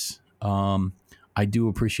nevertheless, I do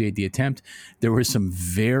appreciate the attempt. There were some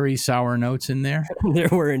very sour notes in there. There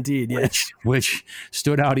were indeed, yes. Which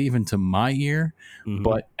stood out even to my ear,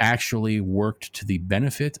 but actually worked to the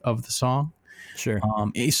benefit of the song. Sure.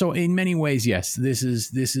 So in many ways, yes, this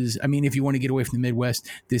is. I mean, if you want to get away from the Midwest,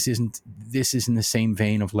 this isn't the same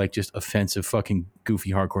vein of like just offensive fucking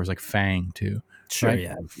goofy hardcores like Fang too. Sure. Right?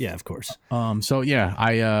 Yeah, of course. So yeah,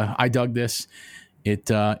 I dug this.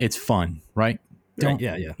 It's fun, right?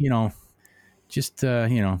 Yeah. Just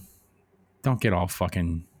don't get all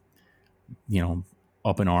fucking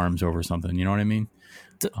up in arms over something. You know what I mean?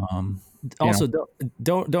 Also,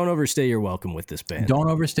 don't overstay your welcome with this band. Don't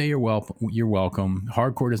overstay your welcome.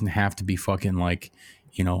 Hardcore doesn't have to be fucking like,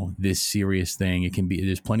 this serious thing. It can be.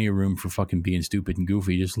 There's plenty of room for fucking being stupid and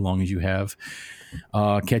goofy, just as long as you have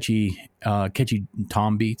catchy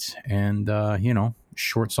tom beats and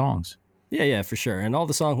short songs. Yeah, for sure. And all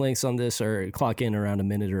the song lengths on this clock in around a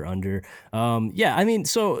minute or under. Yeah, I mean,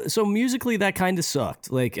 so musically that kind of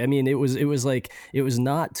sucked. Like, I mean, it was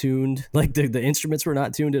not tuned. Like the instruments were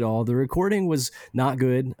not tuned at all. The recording was not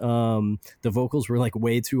good. The vocals were like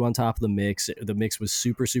way too on top of the mix. The mix was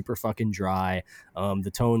super, super fucking dry.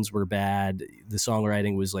 The tones were bad. The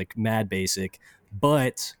songwriting was like mad basic.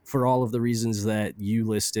 But for all of the reasons that you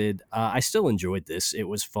listed, I still enjoyed this. It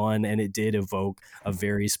was fun, and it did evoke a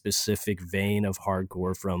very specific vein of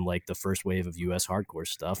hardcore from like the first wave of U.S. hardcore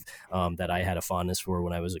stuff that I had a fondness for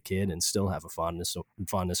when I was a kid, and still have a fondness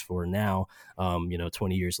for now.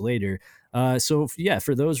 20 years later. So yeah,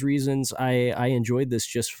 for those reasons, I enjoyed this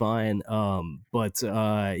just fine. But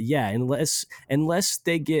unless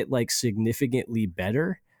they get like significantly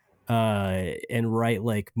better. And write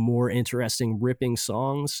like more interesting ripping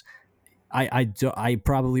songs, I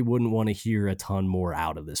probably wouldn't want to hear a ton more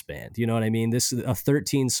out of this band. You know what I mean? This is a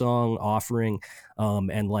 13 song offering,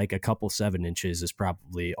 and like a couple 7-inches is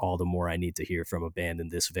probably all the more I need to hear from a band in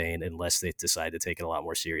this vein, unless they decide to take it a lot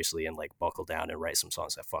more seriously and like buckle down and write some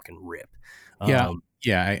songs that fucking rip.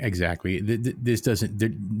 Yeah, exactly. This doesn't.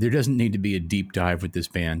 There doesn't need to be a deep dive with this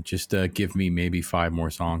band. Just give me maybe 5 more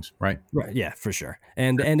songs, right? Right. Yeah, for sure.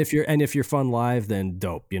 And if you're fun live, then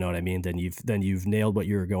dope. You know what I mean? Then you've nailed what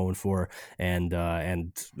you were going for, and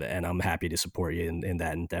I'm happy to support you in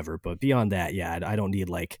that endeavor. But beyond that, yeah, I don't need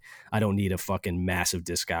a fucking massive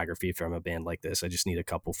discography from a band like this. I just need a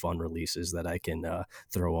couple fun releases that I can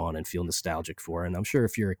throw on and feel nostalgic for. And I'm sure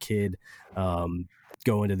if you're a kid,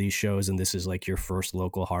 going to these shows and this is like your first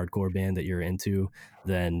local hardcore band that you're into,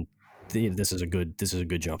 then this is a good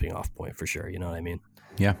jumping off point for sure. You know what I mean?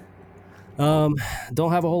 Yeah.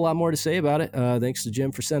 Don't have a whole lot more to say about it. Thanks to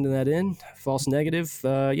Jim for sending that in. False Negative,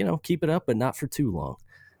 keep it up, but not for too long.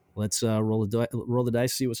 Let's roll the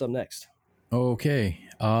dice, see what's up next. Okay.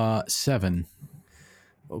 7.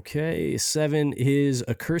 Okay, 7 is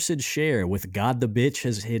Accursed Share with God the Bitch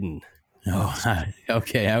Has Hidden. Oh,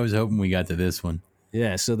 okay. I was hoping we got to this one.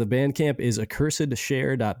 Yeah, so the Bandcamp is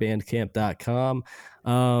accursedshare.bandcamp.com.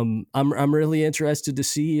 I'm really interested to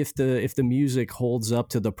see if the music holds up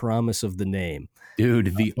to the promise of the name.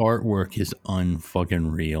 Dude, the artwork is unfucking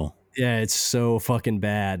real. Yeah, it's so fucking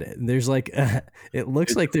bad. There's like it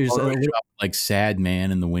looks like there's a like sad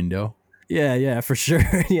man in the window. Yeah, for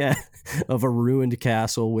sure. Yeah, of a ruined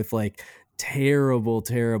castle with like terrible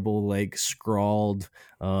like scrawled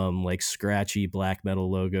like scratchy black metal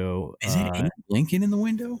logo. Is it Lincoln in the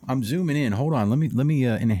window? I'm zooming in. Hold on. Let me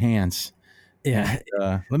enhance. Yeah.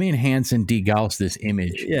 And, let me enhance and degauss this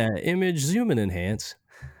image. Yeah, image zoom and enhance.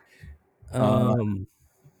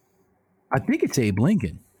 I think it's Abe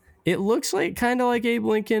Lincoln. It looks like kind of like Abe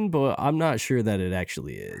Lincoln, but I'm not sure that it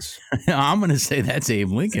actually is. I'm going to say that's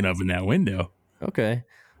Abe Lincoln up in that window. Okay.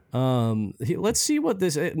 Let's see what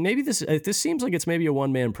this. Maybe this seems like it's maybe a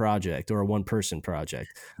one-man project or a one-person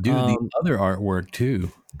project. Dude, the other artwork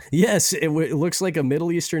too. Yes, it looks like a Middle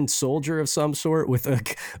Eastern soldier of some sort with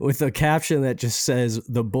a caption that just says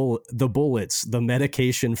the bullets, the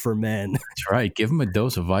medication for men. That's right. Give them a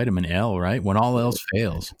dose of vitamin L, right? When all else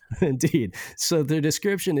fails. Indeed. So the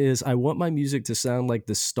description is, I want my music to sound like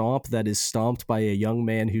the stomp that is stomped by a young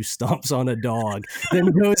man who stomps on a dog,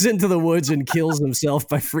 then goes into the woods and kills himself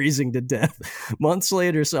by freezing to death. Months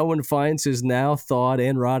later, someone finds his now thawed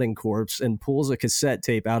and rotting corpse and pulls a cassette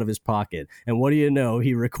tape out of his pocket. And what do you know?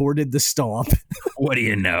 He recorded the stomp. What do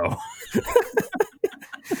you know?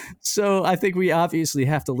 So I think we obviously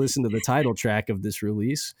have to listen to the title track of this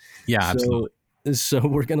release. Yeah, absolutely. So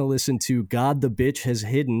we're going to listen to God the Bitch Has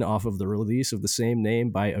Hidden off of the release of the same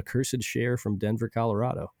name by Accursed Share from Denver,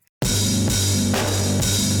 Colorado.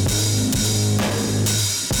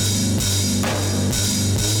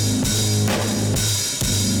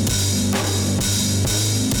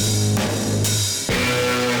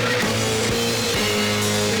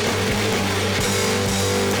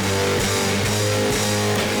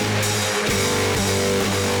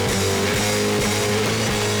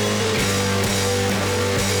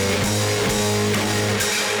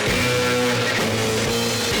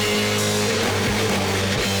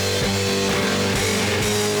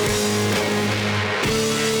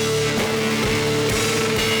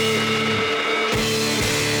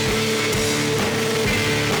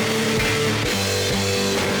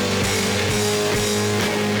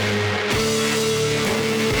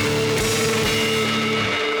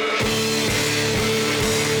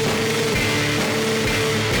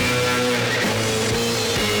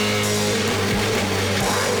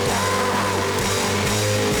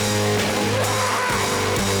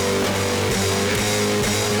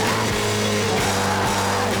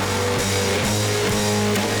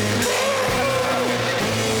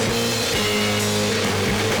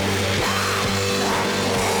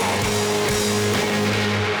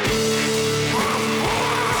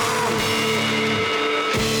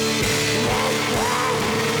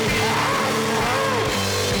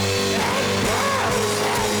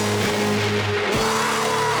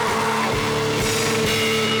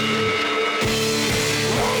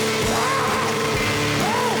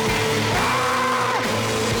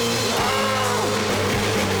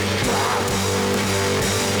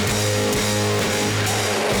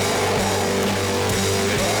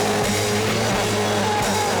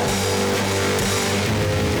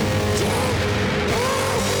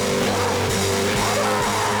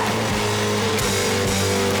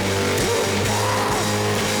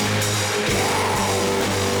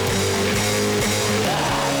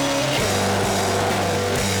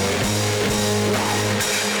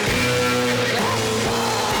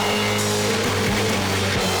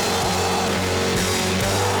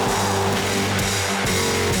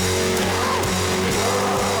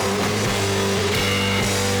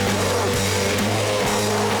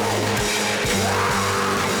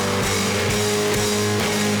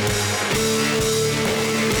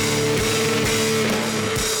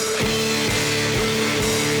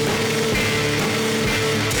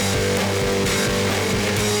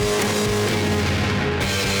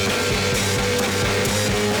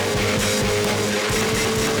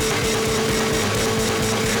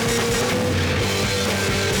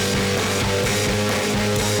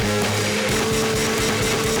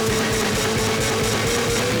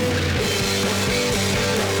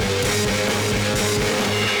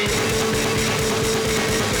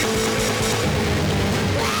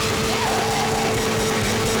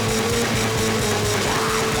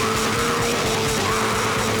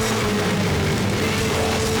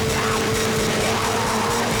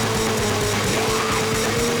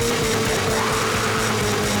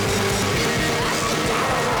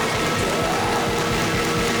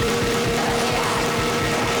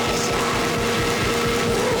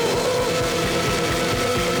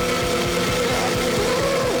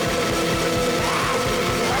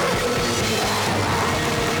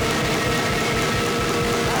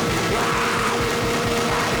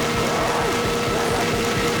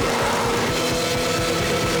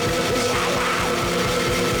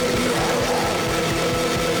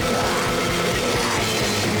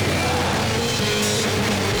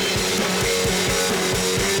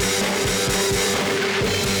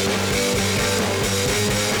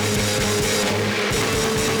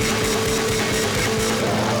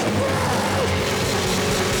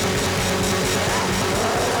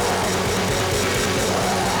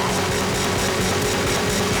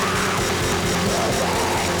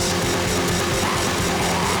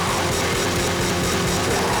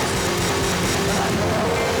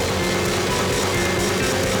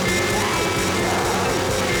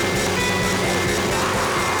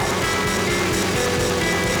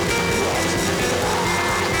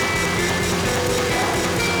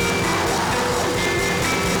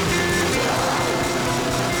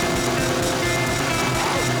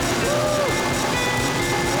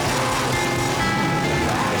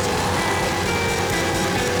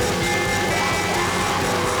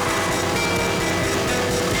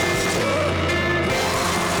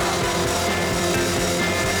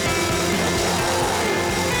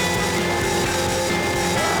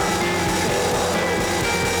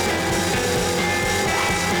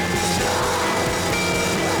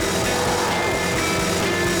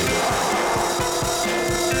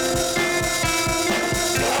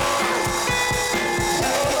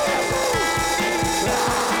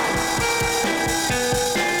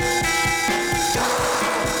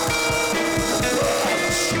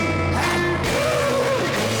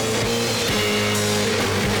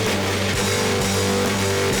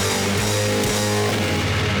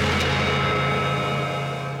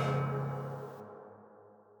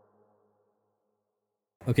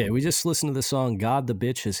 Okay, we just listened to the song God the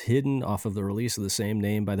Bitch Has Hidden off of the release of the same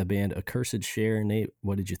name by the band Accursed Share. Nate,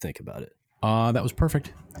 what did you think about it? That was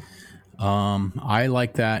perfect. I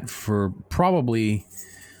like that for probably.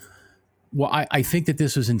 Well, I think that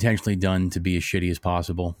this was intentionally done to be as shitty as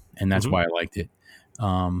possible, and that's why I liked it.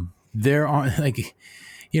 There are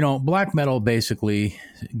black metal basically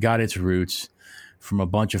got its roots from a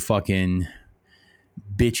bunch of fucking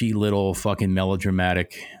bitchy little fucking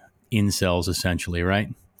melodramatic incels, essentially, right?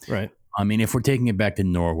 Right. I mean, if we're taking it back to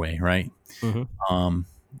Norway, right?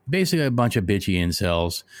 Basically a bunch of bitchy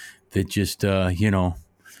incels that just,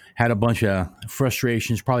 had a bunch of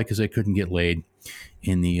frustrations, probably because they couldn't get laid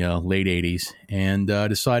in the late 80s, and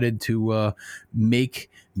decided to make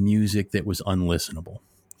music that was unlistenable.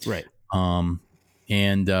 Right.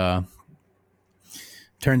 And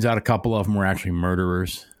turns out a couple of them were actually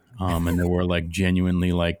murderers. And there were like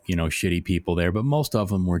genuinely like, shitty people there, but most of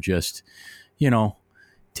them were just,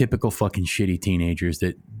 typical fucking shitty teenagers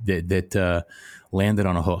that landed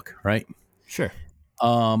on a hook. Right. Sure.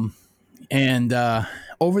 And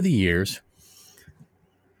over the years,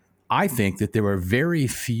 I think that there were very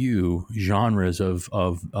few genres of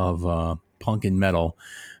punk and metal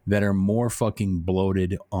that are more fucking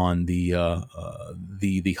bloated on the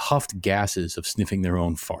huffed gases of sniffing their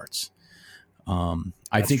own farts.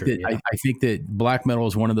 I think that black metal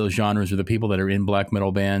is one of those genres where the people that are in black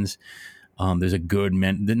metal bands, there's a good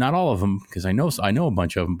not all of them, because I know a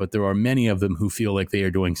bunch of them, but there are many of them who feel like they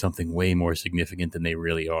are doing something way more significant than they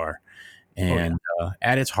really are. And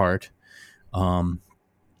at its heart, it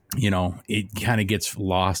kind of gets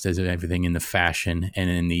lost as everything in the fashion and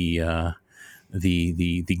in the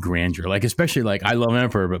grandeur, like especially like I love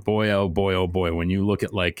Emperor, but boy oh boy, when you look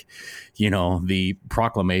at like the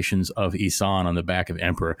proclamations of Isan on the back of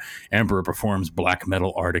Emperor performs black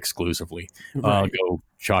metal art exclusively. Right. Go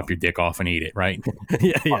chop your dick off and eat it, right?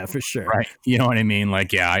 yeah, for sure. Right, you know what I mean?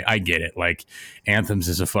 Like, yeah, I get it. Like, Anthems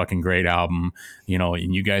is a fucking great album,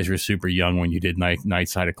 and you guys were super young when you did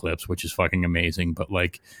Nightside Eclipse, which is fucking amazing. But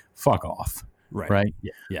like, fuck off, right?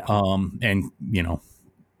 Yeah. And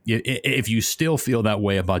if you still feel that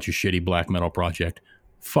way about your shitty black metal project,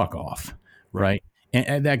 fuck off, right?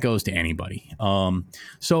 And that goes to anybody.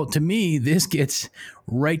 So to me, this gets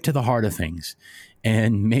right to the heart of things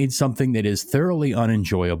and made something that is thoroughly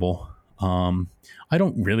unenjoyable. I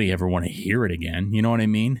don't really ever want to hear it again. You know what I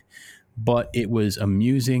mean? But it was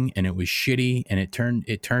amusing and it was shitty and it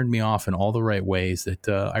turned me off in all the right ways that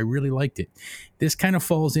I really liked it. This kind of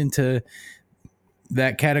falls into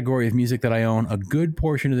that category of music that I own. A good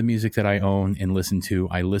portion of the music that I own and I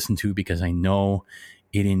listen to because I know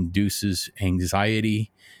it induces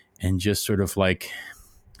anxiety and just sort of like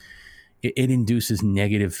it induces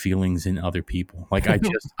negative feelings in other people. Like I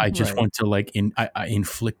just want to like I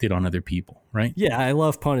inflict it on other people. Right. Yeah. I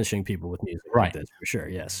love punishing people with music. Right. Like this, for sure.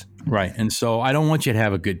 Yes. Right. And so I don't want you to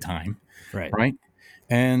have a good time. Right. Right.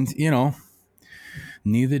 And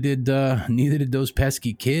neither did those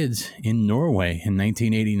pesky kids in Norway in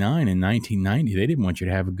 1989 and 1990. They didn't want you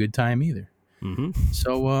to have a good time either.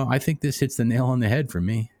 So I think this hits the nail on the head for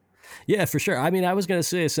me. Yeah, for sure. I mean, I was going to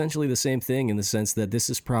say essentially the same thing in the sense that this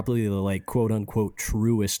is probably the like quote unquote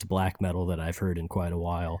truest black metal that I've heard in quite a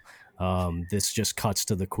while. This just cuts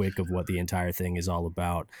to the quick of what the entire thing is all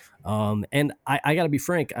about. And I got to be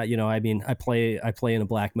frank, I play in a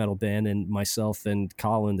black metal band, and myself and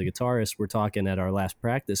Colin, the guitarist, were talking at our last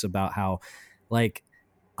practice about how, like,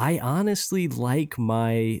 I honestly like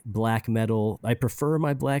my black metal. I prefer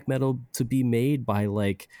my black metal to be made by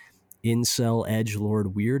like incel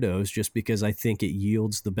edgelord weirdos, just because I think it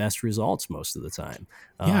yields the best results most of the time.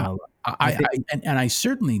 Yeah, I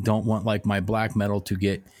certainly don't want like my black metal to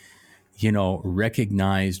get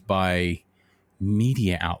recognized by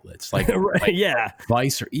media outlets like,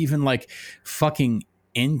 Vice or even like fucking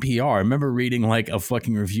NPR. I remember reading like a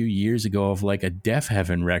fucking review years ago of like a Death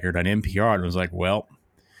Heaven record on NPR, and it was like, well,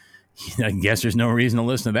 I guess there's no reason to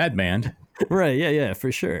listen to that band. Right. Yeah, for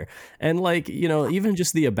sure. And like, even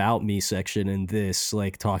just the about me section in this,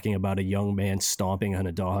 like talking about a young man stomping on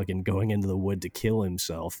a dog and going into the wood to kill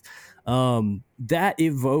himself. That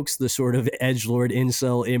evokes the sort of edgelord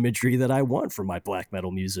incel imagery that I want from my black metal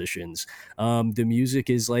musicians. The music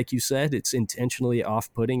is, like you said, it's intentionally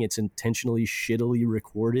off-putting. It's intentionally shittily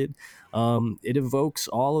recorded. It evokes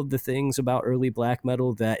all of the things about early black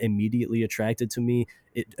metal that immediately attracted me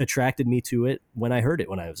to it when I heard it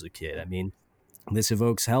when I was a kid. I mean, this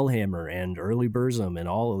evokes Hellhammer and early Burzum and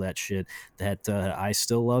all of that shit that I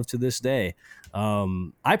still love to this day.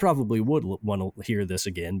 I probably would want to hear this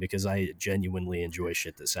again because I genuinely enjoy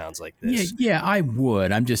shit that sounds like this. Yeah, I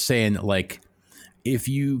would. I'm just saying, like, if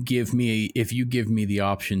you give me the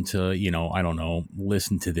option to, you know, I don't know,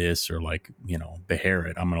 listen to this or like, you know,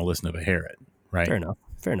 Beharit, I'm going to listen to Beharit, right?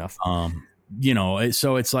 Fair enough. You know,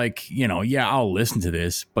 so it's like, you know, yeah, I'll listen to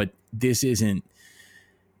this, but this is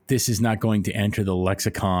not going to enter the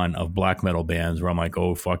lexicon of black metal bands where I'm like,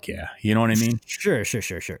 oh fuck yeah, you know what I mean? Sure.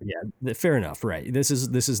 Yeah, fair enough. Right. This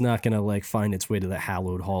is not going to like find its way to the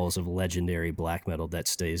hallowed halls of legendary black metal that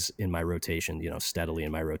stays in my rotation, you know, steadily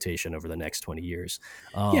in my rotation over the next 20 years.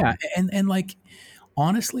 Yeah, and like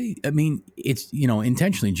honestly, I mean, it's, you know,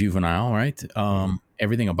 intentionally juvenile, right?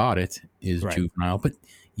 Everything about it is juvenile, but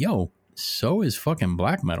yo, so is fucking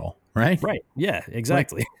black metal. Right. Yeah,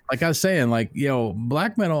 exactly. Like I was saying, like, you know,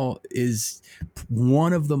 black metal is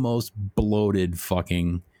one of the most bloated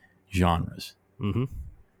fucking genres. Mm-hmm.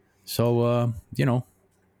 So, you know,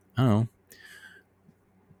 I don't know.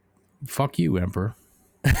 Fuck you, Emperor.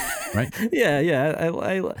 Right? Yeah.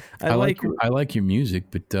 I like your music,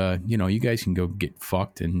 but you know, you guys can go get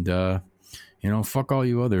fucked, and you know, fuck all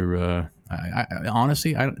you other. I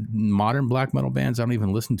honestly, modern black metal bands, I don't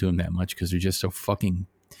even listen to them that much because they're just so fucking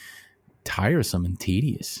tiresome and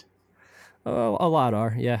tedious. A lot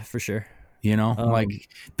are, yeah, for sure. You know,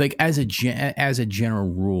 like as a general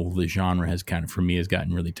rule, the genre has kind of, for me, has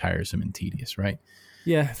gotten really tiresome and tedious, right?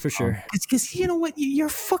 Yeah, for sure. It's because, you know what, you're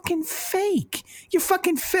fucking fake. You're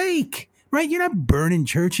fucking fake, right? You're not burning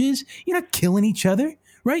churches. You're not killing each other,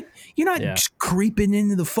 right? You're not creeping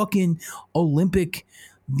into the fucking Olympic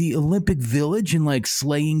Village and like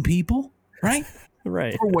slaying people, right?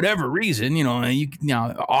 Right. For whatever reason, you know,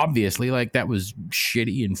 now obviously like that was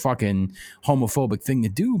shitty and fucking homophobic thing to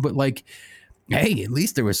do, but like, hey, at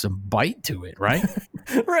least there was some bite to it, right?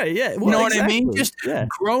 Right, yeah. Well, you know what I mean? Just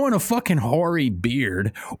growing a fucking hoary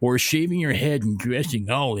beard or shaving your head and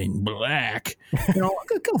dressing all in black. You know,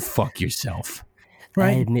 go fuck yourself.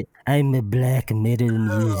 Right? I'm a black metal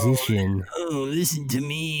musician. Oh, listen to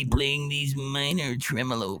me playing these minor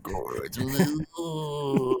tremolo chords.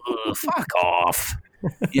 Fuck off.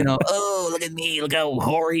 You know, oh, look at me. Look how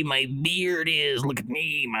hoary my beard is. Look at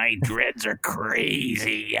me. My dreads are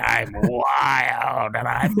crazy. I'm wild and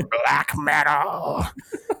I'm black metal.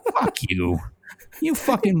 Fuck you. You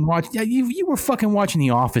fucking watched. You were fucking watching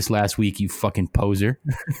The Office last week, you fucking poser.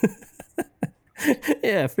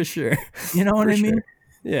 Yeah, for sure. You know what I mean?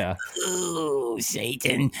 Yeah. Oh,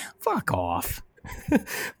 Satan. Fuck off.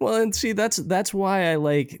 Well, and see, that's why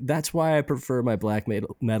I prefer my black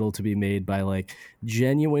metal to be made by like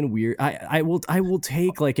genuine weird. I will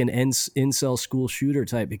take like an incel school shooter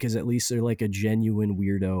type, because at least they're like a genuine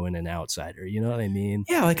weirdo and an outsider. You know what I mean?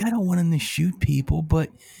 Yeah, like I don't want him to shoot people, but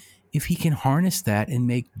if he can harness that and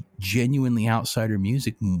make genuinely outsider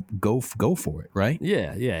music, go for it, right?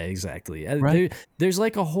 Yeah, exactly. Right? There's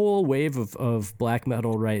like a whole wave of black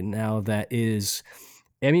metal right now that is,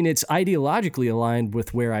 I mean, it's ideologically aligned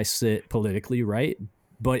with where I sit politically, right?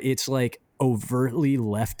 But it's like overtly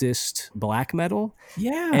leftist black metal.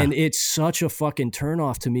 Yeah. And it's such a fucking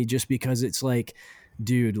turnoff to me, just because it's like,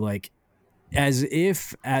 dude, like, as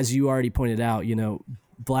you already pointed out, you know,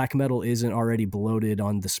 black metal isn't already bloated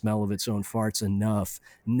on the smell of its own farts enough.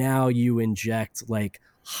 Now you inject like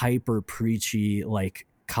hyper preachy, like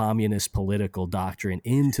communist political doctrine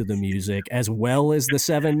into the music, as well as the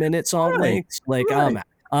 7-minute song lengths. Like,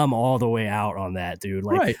 I'm all the way out on that, dude.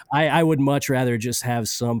 Like, I would much rather just have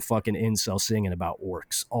some fucking incel singing about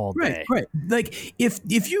orcs all day. Right. Like,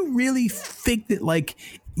 if you really think that, like,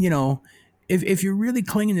 you know, if you're really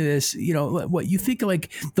clinging to this, you know, what you think,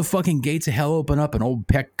 like the fucking gates of hell open up and old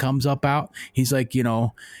Peck comes up out. He's like, you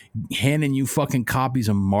know, handing you fucking copies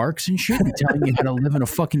of Marx and shit and telling you how to live in a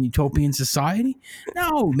fucking utopian society.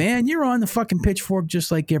 No, man, you're on the fucking pitchfork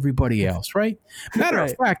just like everybody else, right? Matter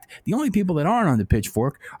of fact, the only people that aren't on the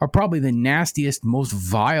pitchfork are probably the nastiest, most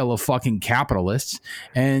vile of fucking capitalists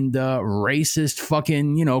and racist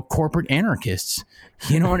fucking, you know, corporate anarchists.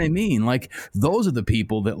 You know what I mean? Like, those are the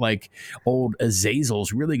people that, like, old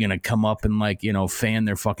Azazel's really going to come up and, like, you know, fan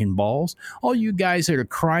their fucking balls. All you guys that are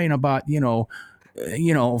crying about, you know,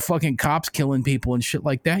 fucking cops killing people and shit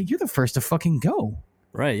like that, you're the first to fucking go.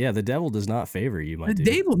 Right, yeah, the devil does not favor you, my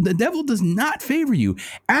dude. The devil does not favor you,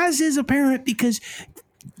 as is apparent because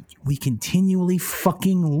we continually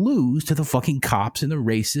fucking lose to the fucking cops and the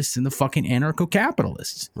racists and the fucking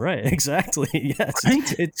anarcho-capitalists. Right, exactly. Yes.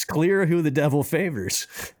 Right? It's clear who the devil favors.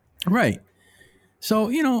 Right. So,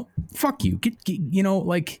 you know, fuck you. Get, you know,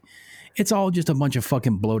 like, it's all just a bunch of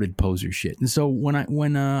fucking bloated poser shit. And so when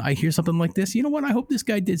I hear something like this, you know what? I hope this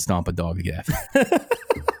guy did stomp a dog to death.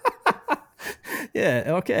 Yeah,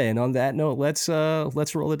 okay. And on that note, let's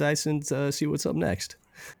roll the dice and see what's up next.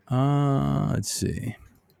 Let's see.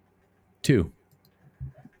 2.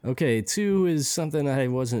 Okay, 2 is something I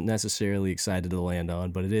wasn't necessarily excited to land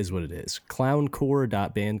on, but it is what it is.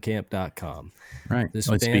 Clowncore.bandcamp.com. Right.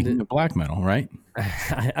 Speaking of black metal, right?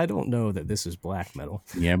 I don't know that this is black metal.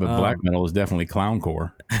 Yeah, but black metal is definitely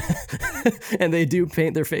clowncore. And they do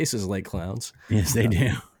paint their faces like clowns. Yes, they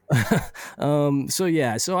do.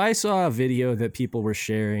 So I saw a video that people were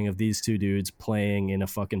sharing of these two dudes playing in a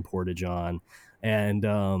fucking Porta-John, and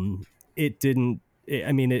it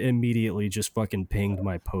immediately just fucking pinged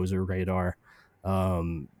my poser radar.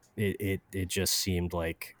 It just seemed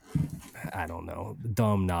like, I don't know,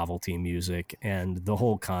 dumb novelty music, and the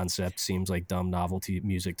whole concept seems like dumb novelty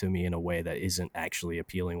music to me in a way that isn't actually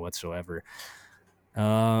appealing whatsoever.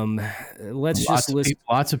 Let's just listen.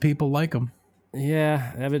 Lots of people like them.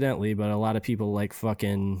 Yeah, evidently, but a lot of people like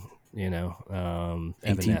fucking, 18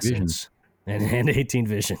 Evanescence and 18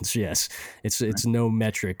 Visions. Yes, it's no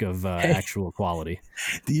metric of actual quality.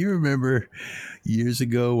 Do you remember years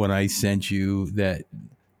ago when I sent you that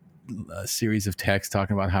series of texts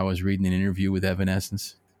talking about how I was reading an interview with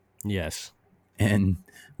Evanescence? Yes. And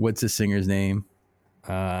what's the singer's name?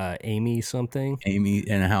 Amy something. Amy,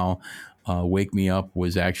 and how Wake Me Up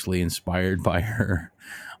was actually inspired by her.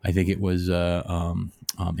 I think it was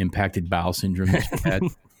impacted bowel syndrome that she had.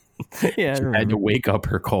 Yeah, she had to wake up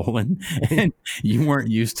her colon, and you weren't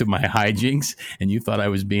used to my hijinks, and you thought I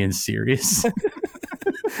was being serious.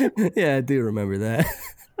 Yeah, I do remember that.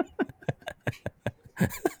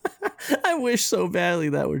 I wish so badly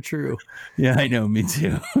that were true. Yeah, I know. Me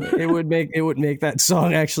too. It would make that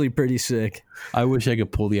song actually pretty sick. I wish I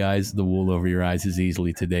could pull the wool over your eyes as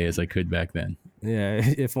easily today as I could back then. Yeah,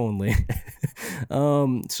 if only.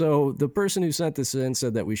 So the person who sent this in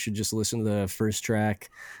said that we should just listen to the first track.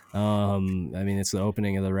 It's the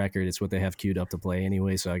opening of the record. It's what they have queued up to play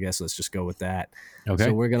anyway, so I guess let's just go with that. Okay.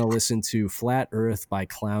 So we're going to listen to Flat Earth by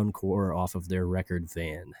Clowncore off of their record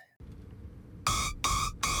Van.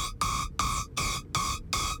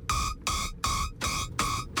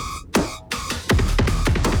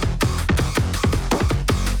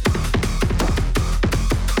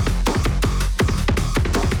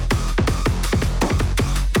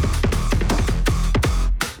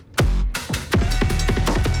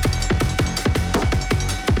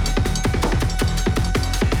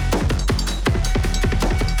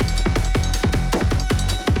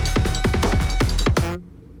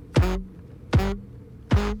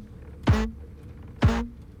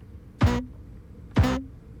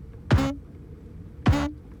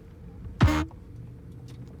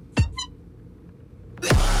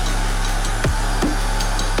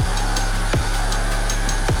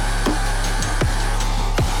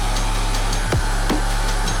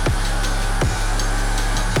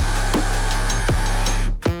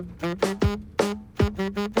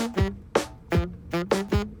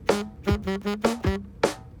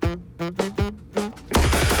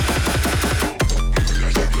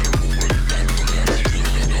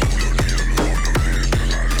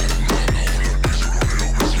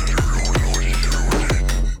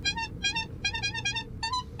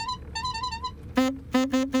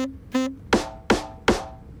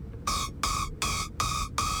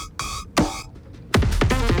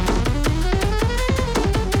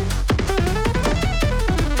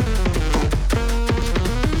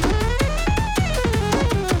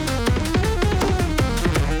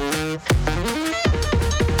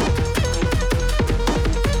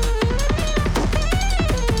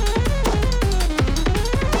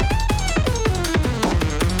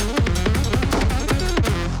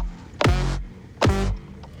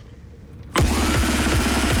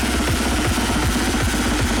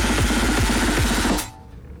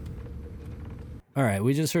 All right,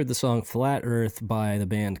 we just heard the song Flat Earth by the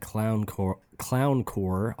band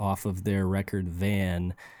Clowncore off of their record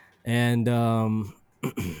Van. And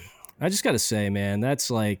I just got to say, man,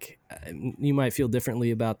 that's like, you might feel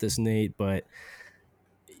differently about this, Nate, but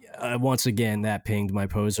once again, that pinged my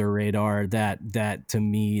poser radar. That to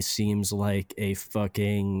me seems like a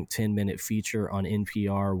fucking 10-minute feature on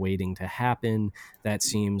NPR waiting to happen. That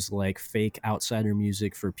seems like fake outsider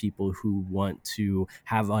music for people who want to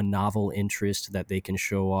have a novel interest that they can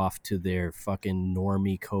show off to their fucking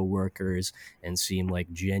normie coworkers and seem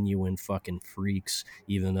like genuine fucking freaks,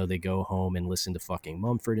 even though they go home and listen to fucking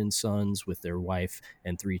Mumford and Sons with their wife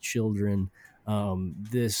and 3 children.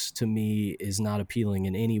 This to me is not appealing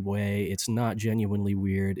in any way. It's not genuinely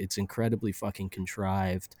weird. It's incredibly fucking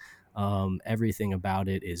contrived. Everything about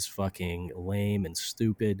it is fucking lame and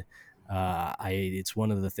stupid. It's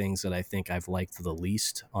one of the things that I think I've liked the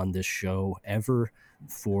least on this show ever,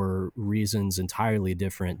 for reasons entirely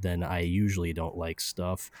different than I usually don't like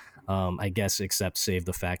stuff. I guess except save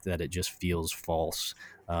the fact that it just feels false,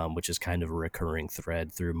 which is kind of a recurring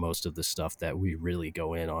thread through most of the stuff that we really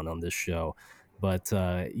go in on this show. But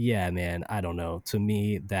yeah, man, I don't know. To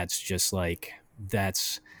me, that's just like,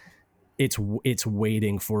 it's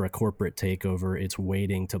waiting for a corporate takeover. It's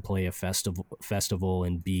waiting to play a festival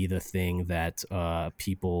and be the thing that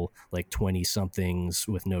people like 20 somethings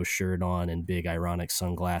with no shirt on and big ironic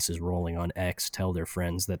sunglasses rolling on X tell their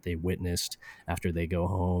friends that they witnessed after they go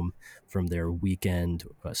home from their weekend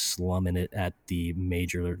slumming it at the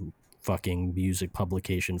major fucking music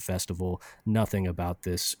publication festival. Nothing about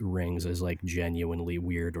this rings as like genuinely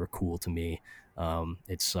weird or cool to me.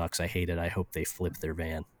 It sucks. I hate it. I hope they flip their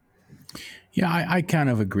van. Yeah, I kind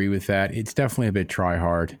of agree with that. It's definitely a bit try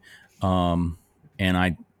hard. So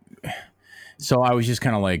I was just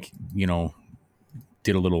kind of like,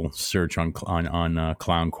 did a little search on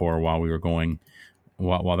Clowncore while we were going,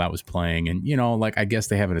 while that was playing. And, like, I guess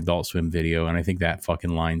they have an Adult Swim video, and I think that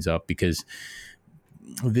fucking lines up, because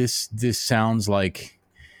this sounds like,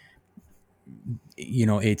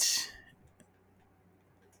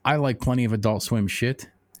 I like plenty of Adult Swim shit.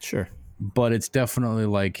 Sure. But it's definitely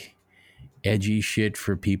like edgy shit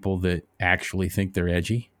for people that actually think they're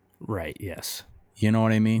edgy. Right. Yes. You know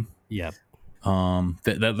what I mean? Yep. That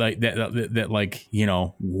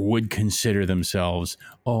would consider themselves,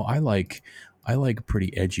 oh, I like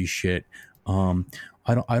pretty edgy shit. I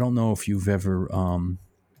don't know if you've ever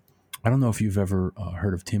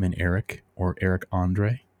heard of Tim and Eric, or Eric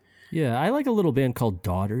Andre. Yeah, I like a little band called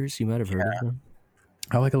Daughters. You might have heard of them.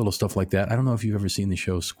 I like a little stuff like that. I don't know if you've ever seen the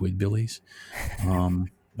show Squidbillies.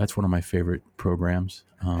 That's one of my favorite programs.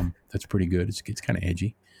 That's pretty good. It's kind of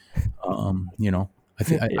edgy. I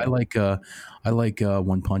think I like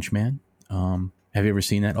One Punch Man. Have you ever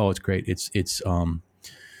seen that? Oh, it's great. It's it's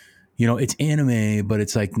anime, but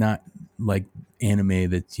it's like not like anime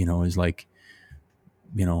that is like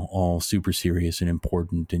all super serious and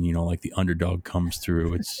important, and like the underdog comes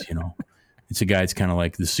through. It's it's a guy that's kind of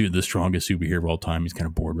like the strongest superhero of all time. He's kind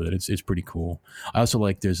of bored with it. It's pretty cool. I also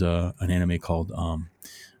like, there's an anime called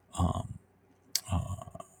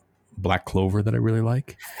Black Clover that I really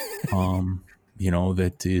like.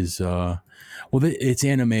 That is it's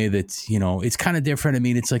anime that's it's kind of different. I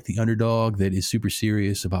mean, it's like the underdog that is super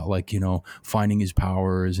serious about like finding his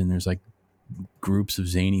powers, and there's like groups of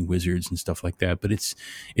zany wizards and stuff like that. But it's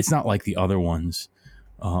not like the other ones.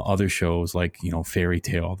 Other shows like Fairy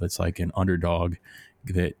Tail, that's like an underdog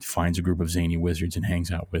that finds a group of zany wizards and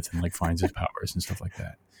hangs out with, and like finds his powers and stuff like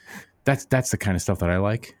that. That's the kind of stuff that I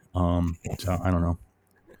like. So I don't know.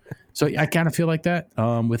 So I kind of feel like that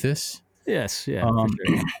with this. Yes, yeah. For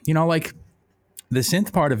sure. Like the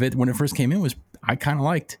synth part of it when it first came in was I kind of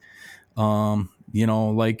liked.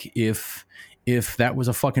 Like if that was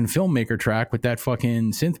a fucking filmmaker track with that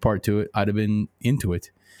fucking synth part to it, I'd have been into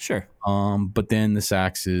it. Sure. But then the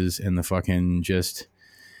saxes and the fucking just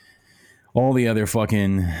all the other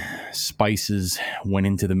fucking spices went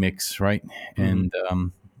into the mix, right? Mm-hmm. And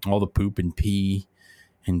all the poop and pee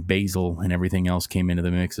and basil and everything else came into the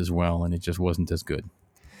mix as well, and it just wasn't as good.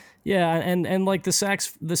 Yeah, and like the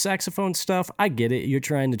saxophone stuff, I get it. You're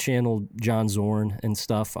trying to channel John Zorn and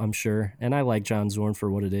stuff, I'm sure. And I like John Zorn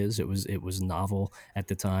for what it is. It was novel at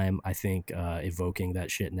the time. I think evoking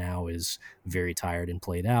that shit now is very tired and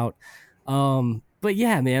played out. But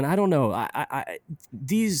yeah, man, I don't know. I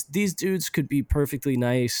these dudes could be perfectly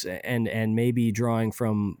nice and maybe drawing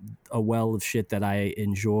from a well of shit that I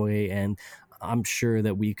enjoy, and I'm sure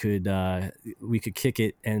that we could kick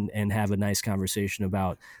it and have a nice conversation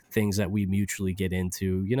about things that we mutually get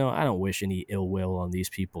into. I don't wish any ill will on these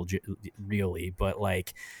people really, but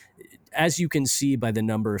like, as you can see by the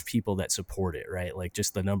number of people that support it, right? Like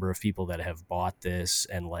just the number of people that have bought this,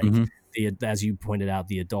 and like as you pointed out,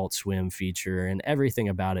 the Adult Swim feature and everything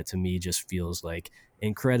about it to me just feels like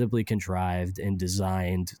incredibly contrived and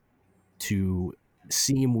designed to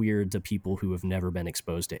seem weird to people who have never been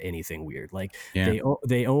exposed to anything weird. Like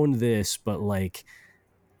they own this, but like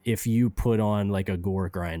if you put on like a gore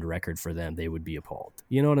grind record for them, they would be appalled.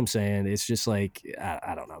 You know what I'm saying? It's just like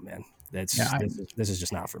I don't know, man. This is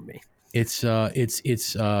just not for me. It's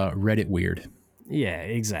Reddit weird. Yeah,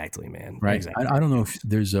 exactly, man. Right. Exactly. I don't know if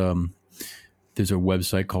there's a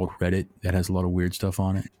website called Reddit that has a lot of weird stuff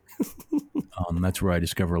on it. That's where I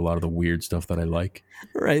discover a lot of the weird stuff that I like.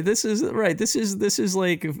 Right. This is like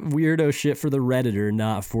weirdo shit for the Redditor,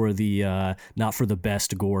 not for the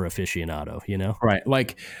best gore aficionado, Right.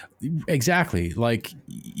 Like exactly. Like,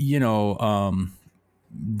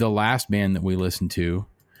 the last band that we listened to,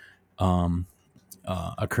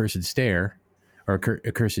 Accursed Stare, or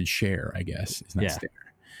Accursed Share, I guess. It's not Stare.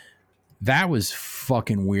 That was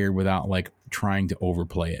fucking weird without like trying to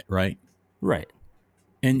overplay it, right? Right.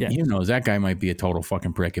 And who knows, that guy might be a total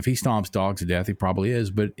fucking prick. If he stomps dogs to death, he probably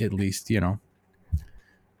is, but at least,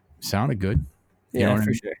 sounded good. Yeah,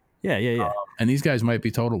 for sure. Yeah. And these guys might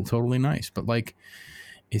be totally nice, but like,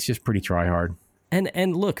 it's just pretty try hard.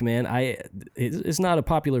 And look, man, it's not a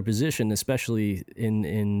popular position, especially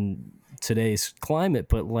in today's climate,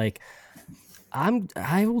 but like,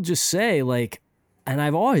 I will just say, like, and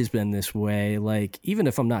I've always been this way, like, even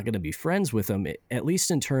if I'm not going to be friends with them, at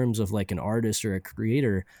least in terms of like an artist or a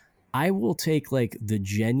creator, I will take like the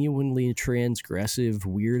genuinely transgressive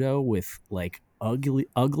weirdo with like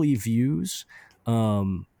ugly views,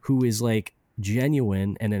 who is like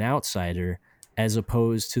genuine and an outsider, as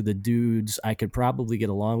opposed to the dudes I could probably get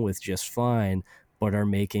along with just fine, but are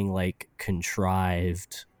making like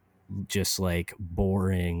contrived, just like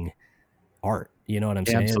boring art. You know what I'm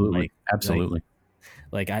saying? Absolutely.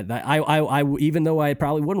 Like I even though I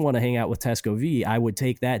probably wouldn't want to hang out with Tesco V, I would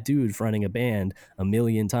take that dude fronting a band a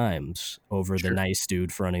million times over the nice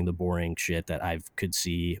dude fronting the boring shit that I could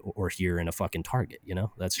see or hear in a fucking Target.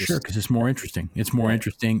 That's just because it's more interesting. It's more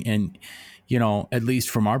interesting, and at least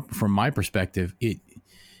from my perspective, it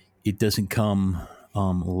doesn't come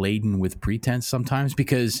laden with pretense sometimes,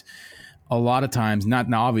 because a lot of times,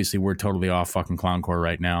 now obviously we're totally off fucking clowncore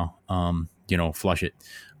right now. Flush it.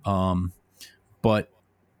 But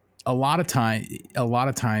a lot of times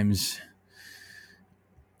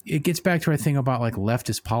it gets back to our thing about like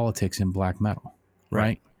leftist politics in black metal,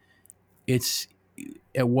 right? It's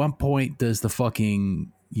at what point does the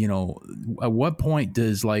fucking, at what point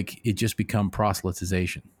does like it just become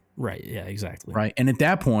proselytization? Right. Yeah, exactly. Right. And at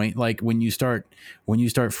that point, like when you start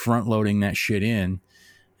front loading that shit in,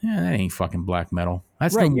 that ain't fucking black metal.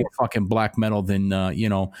 That's no more fucking black metal than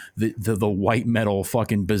the white metal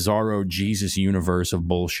fucking bizarro Jesus universe of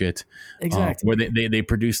bullshit. Exactly. Where they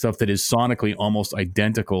produce stuff that is sonically almost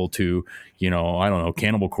identical to I don't know,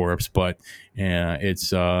 Cannibal Corpse, but it's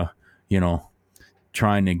trying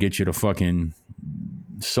to get you to fucking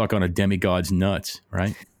suck on a demigod's nuts,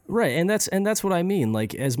 right? Right, and that's what I mean.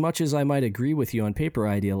 Like, as much as I might agree with you on paper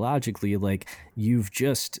ideologically, like, you've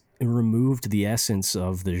just removed the essence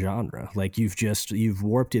of the genre. Like, you've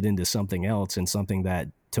warped it into something else, and something that,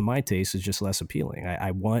 to my taste, is just less appealing.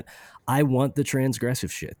 I want the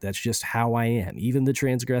transgressive shit. That's just how I am. Even the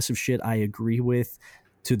transgressive shit I agree with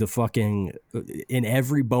to the fucking, in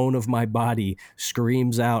every bone of my body,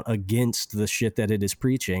 screams out against the shit that it is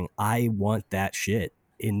preaching. I want that shit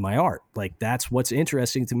in my art. Like, that's what's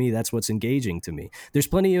interesting to me. That's what's engaging to me. There's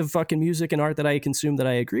plenty of fucking music and art that I consume that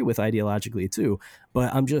I agree with ideologically too.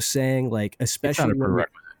 But I'm just saying, like, especially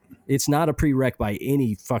it's not a prereq by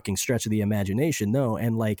any fucking stretch of the imagination. No.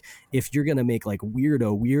 And like, if you're going to make like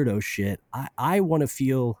weirdo shit, I want to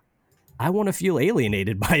feel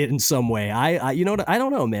alienated by it in some way. I I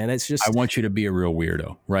don't know, man. It's just, I want you to be a real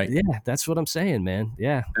weirdo, right? Yeah, that's what I'm saying, man.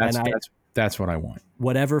 Yeah. That's what I want.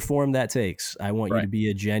 Whatever form that takes, I want you to be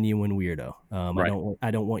a genuine weirdo.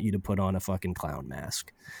 I don't want you to put on a fucking clown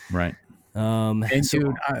mask. Right. And so,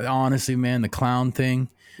 dude, honestly, man, the clown thing,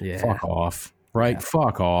 fuck off. Right? Yeah.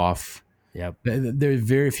 Fuck off. Yep. There's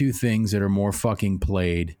very few things that are more fucking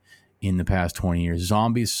played in the past 20 years.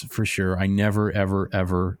 Zombies, for sure. I never, ever,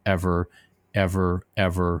 ever, ever, ever,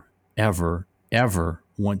 ever, ever, ever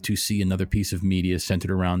want to see another piece of media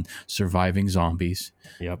centered around surviving zombies.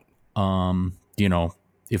 Yep.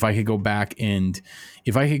 If I could go back and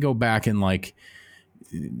like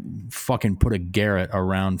fucking put a Garrett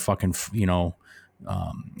around fucking,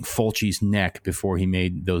 Fulci's neck before he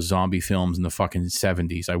made those zombie films in the fucking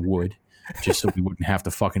 70s, I would, just so we wouldn't have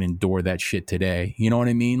to fucking endure that shit today. You know what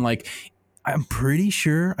I mean? Like, I'm pretty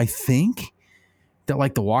sure, I think that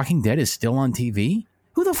like The Walking Dead is still on TV.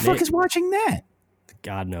 Who the fuck is watching that?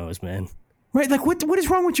 God knows, man. Right? Like, what is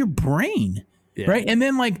wrong with your brain? Yeah. Right. And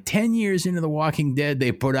then like 10 years into The Walking Dead,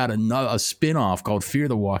 they put out a spin-off called Fear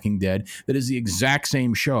the Walking Dead that is the exact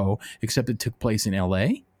same show, except it took place in LA.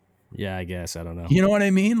 Yeah, I guess. I don't know. You know what I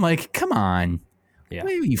mean? Like, come on. Yeah.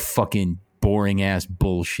 Maybe you fucking boring ass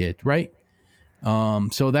bullshit. Right.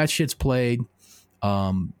 So that shit's played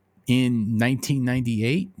in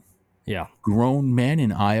 1998. Yeah. Grown men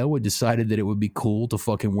in Iowa decided that it would be cool to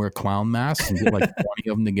fucking wear clown masks and get like 20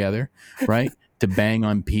 of them together. Right. To bang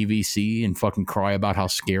on PVC and fucking cry about how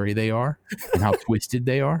scary they are and how twisted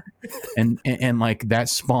they are. And like that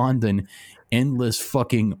spawned an endless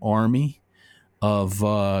fucking army of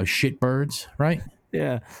shitbirds, right?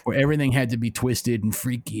 Yeah. Where everything had to be twisted and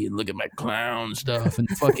freaky and look at my clown stuff and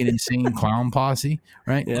fucking insane clown posse,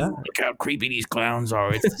 right? Yeah. Ooh, look how creepy these clowns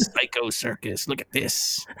are. It's the Psycho Circus. Look at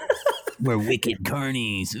this. We're wicked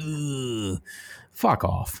carnies. Ooh. Fuck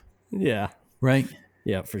off. Yeah. Right?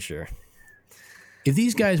 Yeah, for sure. If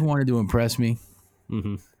these guys wanted to impress me,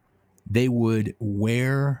 they would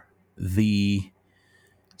wear the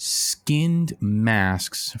skinned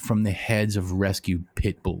masks from the heads of rescued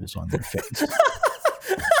pit bulls on their face.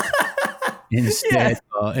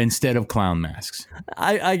 Instead of clown masks.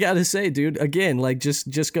 I gotta say, dude, again, like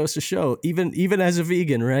just goes to show, even as a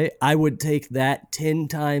vegan, right? I would take that 10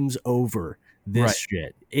 times over this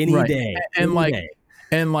shit any day. And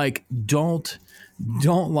don't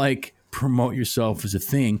like promote yourself as a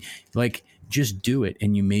thing. Like, just do it,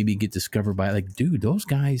 and you maybe get discovered by, like, dude, those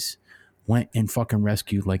guys went and fucking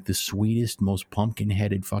rescued like the sweetest, most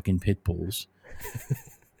pumpkin-headed fucking pit bulls.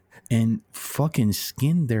 And fucking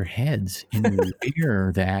skinned their heads and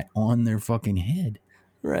wear that on their fucking head.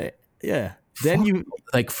 Right. Yeah. Then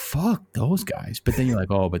fuck those guys. But then you're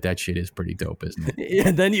like, oh, but that shit is pretty dope, isn't it?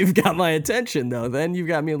 Yeah. Then you've got my attention, though. Then you've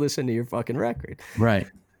got me listening to your fucking record. Right.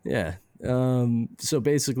 Yeah. So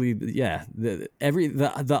basically, yeah,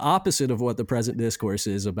 the opposite of what the present discourse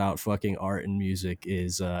is about fucking art and music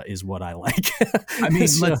is what I like. I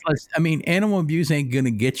mean, animal abuse ain't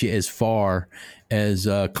gonna get you as far as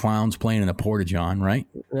clowns playing in a porta-john, right?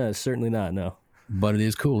 Certainly not. No, but it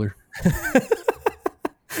is cooler.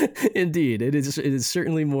 Indeed, it is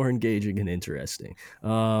certainly more engaging and interesting.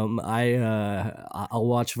 I'll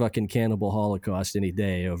watch fucking Cannibal Holocaust any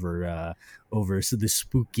day over the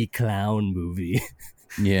spooky clown movie.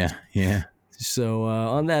 Yeah. So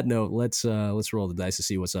on that note, let's roll the dice to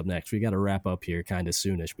see what's up next. We got to wrap up here kind of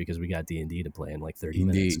soonish because we got D&D to play in like 30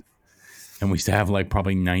 minutes. And we still have like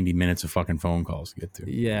probably 90 minutes of fucking phone calls to get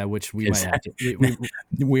to. Yeah, which we might have to.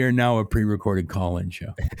 We are now a pre-recorded call-in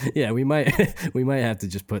show. Yeah, we might have to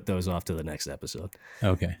just put those off to the next episode.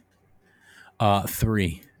 Okay.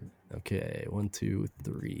 3. Okay, 1, 2,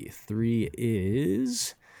 3. 3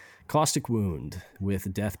 is Caustic Wound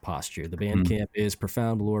with Death Posture. The Bandcamp is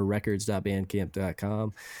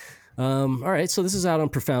profoundlorerecords.bandcamp.com. All right, so this is out on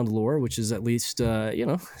Profound Lore, which is at least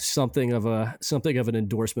something of an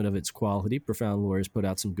endorsement of its quality. Profound Lore has put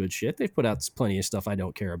out some good shit. They've put out plenty of stuff I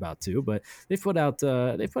don't care about too, but they've put out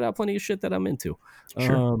plenty of shit that I'm into.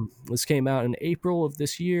 Sure. This came out in April of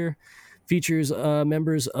this year. Features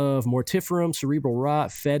members of Mortiferum, Cerebral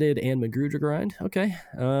Rot, Fetid, and Magruder Grind. Okay.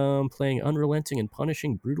 Playing unrelenting and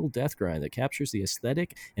punishing brutal death grind that captures the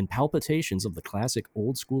aesthetic and palpitations of the classic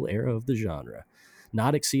old school era of the genre.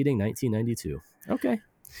 Not exceeding 1992. Okay.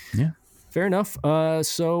 Yeah. Fair enough.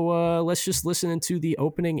 So let's just listen into the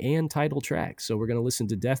opening and title track. So we're going to listen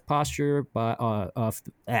to Death Posture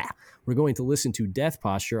we're going to listen to Death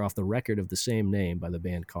Posture off the record of the same name by the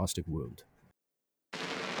band Caustic Wound.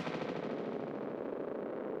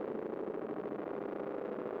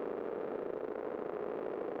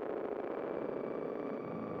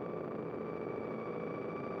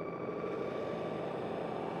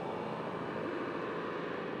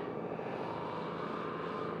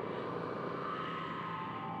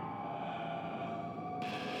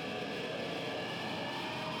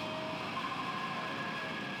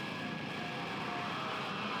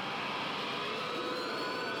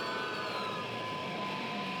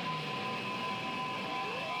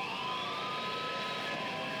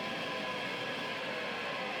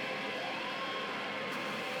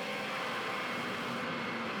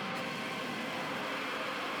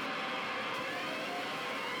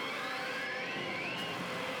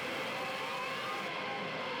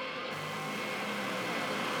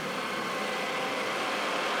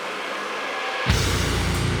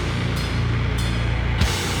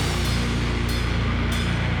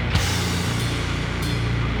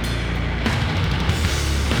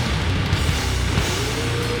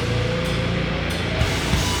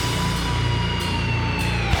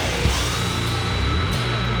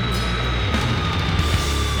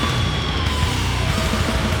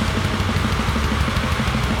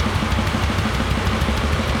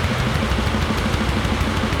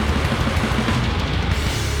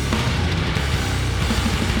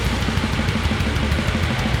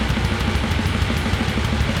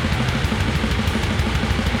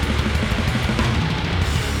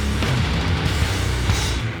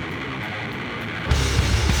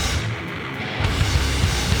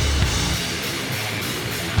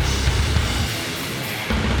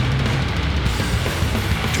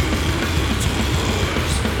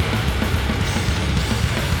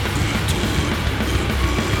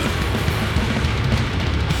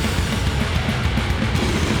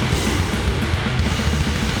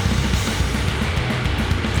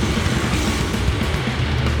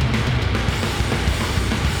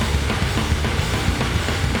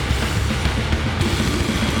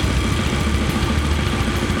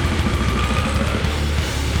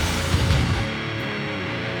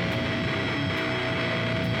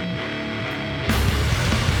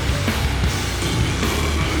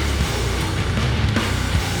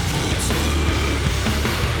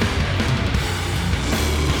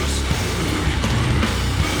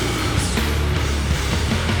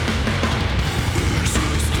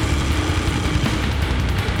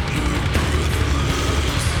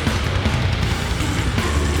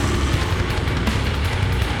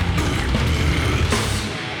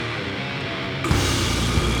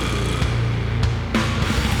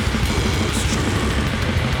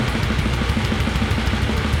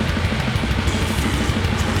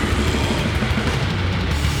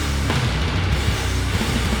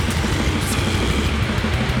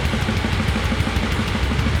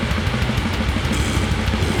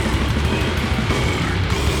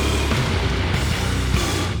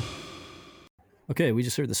 Okay, we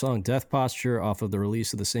just heard the song Death Posture off of the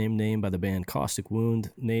release of the same name by the band Caustic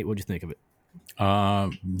Wound. Nate, what'd you think of it?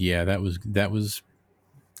 Yeah, that was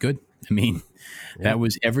good. I mean, that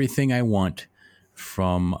was everything I want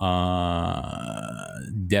from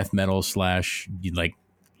death metal / like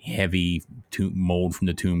heavy mold from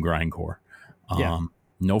the Tomb grindcore.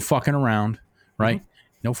 No fucking around, right? Mm-hmm.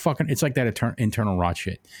 No fucking. It's like that internal rot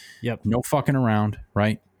shit. Yep. No fucking around,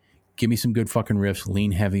 right? Give me some good fucking riffs.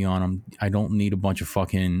 Lean heavy on them. I don't need a bunch of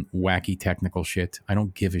fucking wacky technical shit. I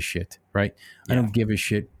don't give a shit, right? Yeah. I don't give a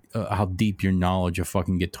shit how deep your knowledge of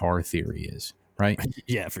fucking guitar theory is, right?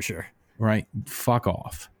 Yeah, for sure. Right? Fuck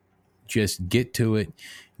off. Just get to it.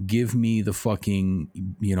 Give me the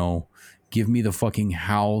fucking, give me the fucking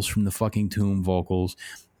howls from the fucking Tomb vocals.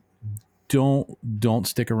 Don't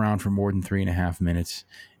stick around for more than 3.5 minutes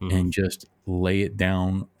and just lay it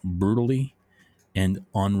down brutally and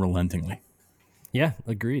unrelentingly. Yeah,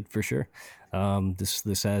 agreed for sure.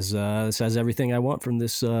 This has everything I want from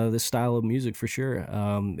this style of music for sure.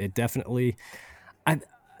 It definitely,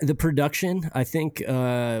 the production, I think,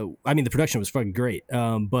 the production was fucking great.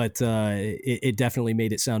 But it definitely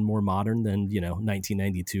made it sound more modern than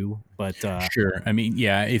 1992. But sure, I mean,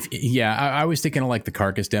 I was thinking of like the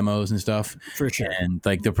Carcass demos and stuff for sure, and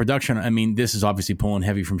like the production. I mean, this is obviously pulling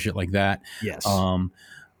heavy from shit like that. Yes,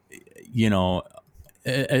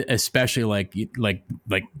 especially like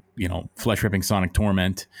flesh ripping Sonic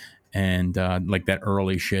Torment and like that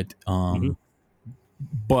early shit.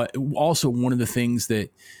 But also one of the things that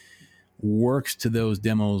works to those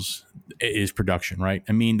demos is production, right?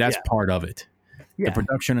 I mean, that's part of it. Yeah. The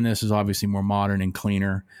production in this is obviously more modern and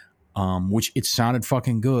cleaner, which it sounded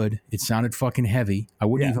fucking good. It sounded fucking heavy. I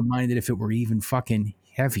wouldn't even mind it if it were even fucking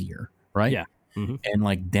heavier, right? Yeah. Mm-hmm. And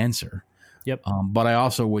like denser. Yep. But I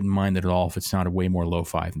also wouldn't mind it at all if it sounded way more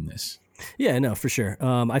lo-fi than this. Yeah, no, for sure.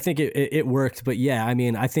 I think it worked, but yeah, I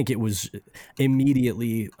mean, I think it was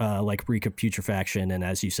immediately like Putrefaction, and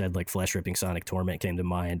as you said, like Flesh Ripping Sonic Torment came to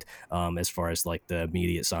mind as far as like the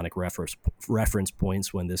immediate Sonic reference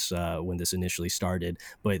points when this initially started.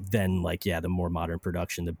 But then, like, the more modern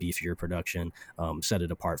production, the beefier production, set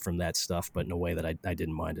it apart from that stuff, but in a way that I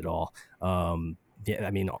didn't mind at all. Yeah,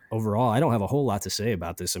 I mean, overall, I don't have a whole lot to say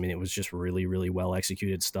about this. I mean, it was just really, really well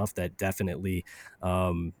executed stuff that definitely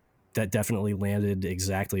landed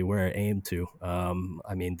exactly where it aimed to.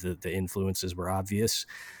 I mean, the influences were obvious,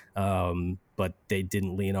 but they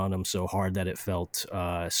didn't lean on them so hard that it felt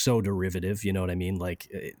so derivative. You know what I mean? Like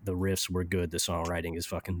the riffs were good. The songwriting is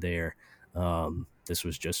fucking there. This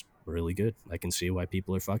was just really good. I can see why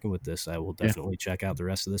people are fucking with this. I will definitely check out the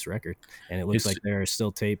rest of this record. And it looks like there are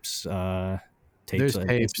still tapes. There's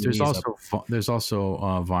tapes. There's also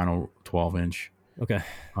vinyl 12-inch. Okay.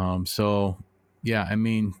 So yeah, I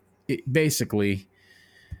mean, basically,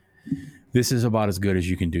 this is about as good as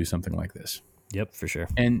you can do something like this. Yep, for sure.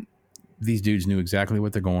 And these dudes knew exactly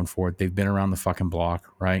what they're going for. They've been around the fucking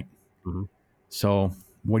block, right? Mm-hmm. So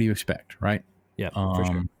what do you expect, right? Yeah, for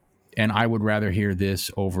sure. And I would rather hear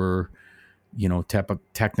this over,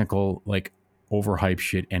 technical, like, overhyped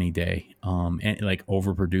shit any day. And like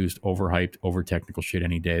overproduced, overhyped, over technical shit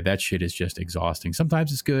any day. That shit is just exhausting.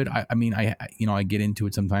 Sometimes it's good. I mean, I get into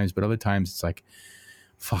it sometimes, but other times it's like,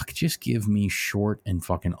 fuck, just give me short and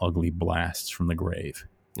fucking ugly blasts from the grave.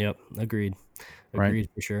 Yep. Agreed, right?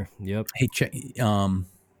 For sure. Yep. Hey, check. Yes.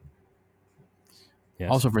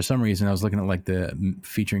 Also, for some reason, I was looking at like the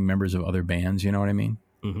featuring members of other bands. You know what I mean?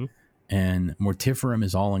 Mm-hmm. And Mortiferum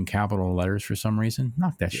is all in capital letters for some reason.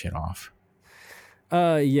 Knock that shit off.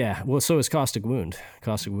 Yeah. Well, so is Caustic Wound.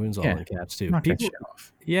 Caustic Wound's all in caps too. Knock that shit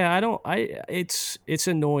off. Yeah, it's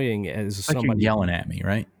annoying as like somebody you're yelling at me,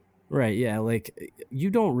 right? Right, yeah, like you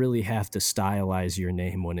don't really have to stylize your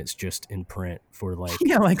name when it's just in print for like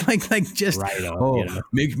like just right up,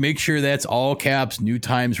 make sure that's all caps, New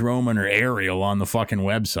Times Roman or Arial on the fucking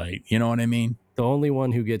website. You know what I mean? The only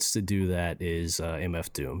one who gets to do that is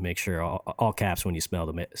MF Doom. Make sure all caps when you spell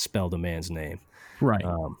the man's name. Right.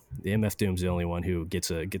 The MF Doom's the only one who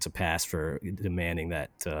gets a pass for demanding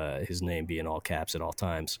that his name be in all caps at all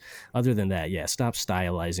times. Other than that, stop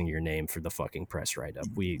stylizing your name for the fucking press write-up.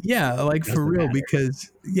 Like for real,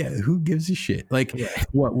 because who gives a shit? Like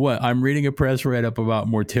what? I'm reading a press write-up about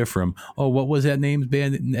Mortiferum. Oh, what was that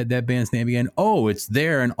band's name again? Oh, it's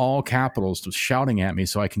there in all capitals, shouting at me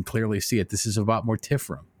so I can clearly see it. This is about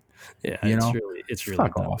Mortiferum. Yeah, it's really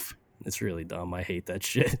fuck dumb. off. It's really dumb. I hate that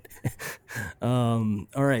shit. All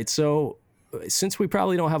right. So since we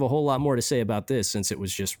probably don't have a whole lot more to say about this, since it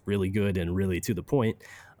was just really good and really to the point,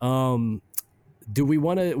 do we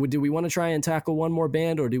want to try and tackle one more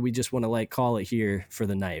band, or do we just want to like call it here for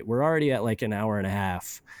the night? We're already at like an hour and a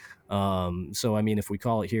half. So, I mean, if we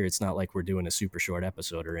call it here, it's not like we're doing a super short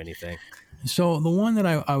episode or anything. So the one that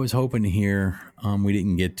I was hoping to hear, we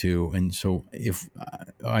didn't get to, and so if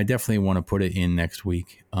I definitely want to put it in next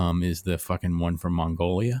week, is the fucking one from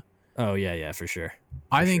Mongolia. Oh yeah, for sure.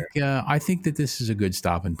 I think that this is a good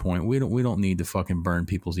stopping point. We don't need to fucking burn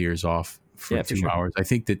people's ears off for 2 hours. I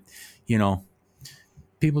think that,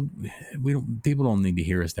 people don't need to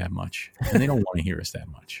hear us that much, and they don't want to hear us that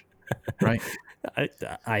much, right?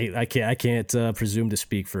 I can't presume to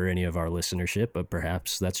speak for any of our listenership, but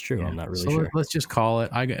perhaps that's true. Yeah. I'm not really sure. Let's just call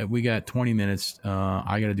it. We got 20 minutes.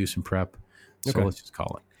 I got to do some prep, so let's just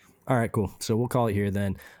call it. All right, cool. So we'll call it here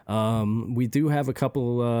then. We do have a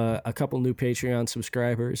couple new Patreon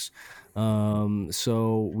subscribers.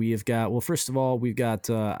 So we have got, well, first of all, we've got,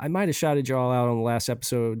 I might have shouted y'all out on the last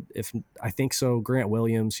episode. If I think so, Grant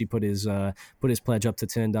Williams, he put his pledge up to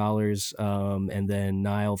 $10. And then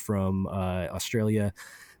Niall from, Australia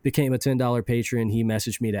became a $10 patron. He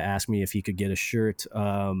messaged me to ask me if he could get a shirt.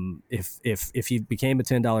 If he became a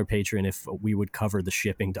 $10 patron, if we would cover the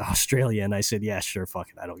shipping to Australia. And I said, yeah, sure. Fuck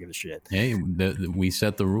it. I don't give a shit. Hey, we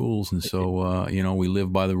set the rules. And so, we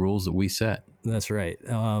live by the rules that we set. That's right.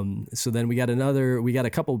 So then we got a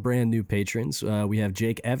couple brand new patrons. We have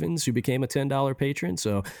Jake Evans, who became a $10 patron.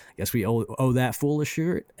 So I guess we owe that fool a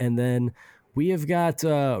shirt. And then we have got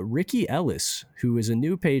Ricky Ellis, who is a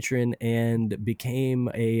new patron and became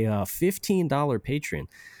a $15 patron.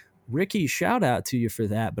 Ricky, shout out to you for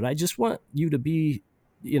that. But I just want you to be,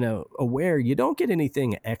 aware you don't get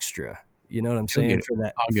anything extra. You know what I'm saying? For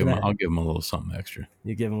that, I'll give him a little something extra.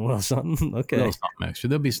 You give him a little something? Okay. A little something extra.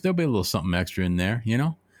 There'll be a little something extra in there, Okay.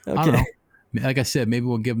 I don't know. Like I said, maybe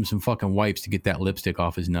we'll give him some fucking wipes to get that lipstick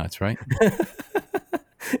off his nuts, right?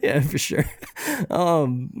 Yeah, for sure. I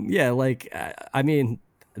mean,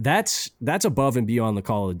 that's above and beyond the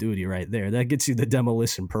Call of Duty right there. That gets you the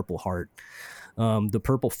Demolition Purple Heart, the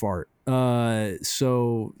Purple Fart.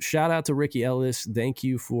 So shout out to Ricky Ellis. Thank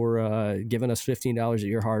you for giving us $15 of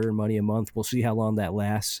your hard-earned money a month. We'll see how long that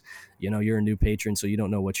lasts. You're a new patron, so you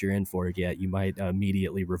don't know what you're in for yet. You might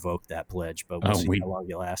immediately revoke that pledge, but we'll see how long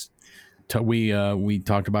you last. We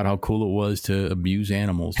talked about how cool it was to abuse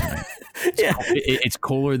animals. Yeah, it's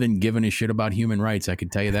cooler than giving a shit about human rights. I can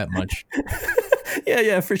tell you that much.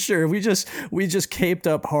 Yeah, for sure. We just caped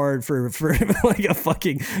up hard for like a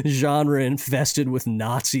fucking genre infested with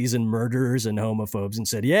Nazis and murderers and homophobes, and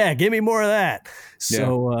said, "Yeah, give me more of that."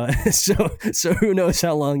 So, so who knows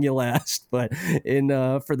how long you last? But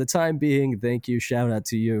for the time being, thank you. Shout out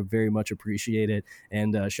to you, very much appreciated,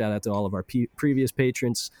 and shout out to all of our previous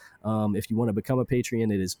patrons. If you want to become a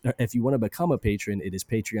patron, it is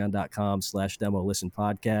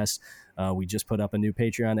patreon.com/DemoListenPodcast. We just put up a new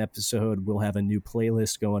Patreon episode. We'll have a new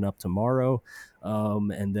playlist going up tomorrow.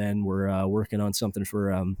 And then we're working on something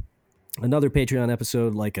for another Patreon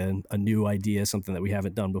episode, like a new idea, something that we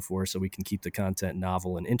haven't done before, so we can keep the content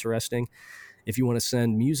novel and interesting. If you want to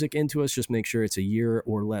send music into us, just make sure it's a year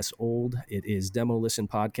or less old. It is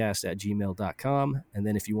demolistenpodcast@gmail.com. And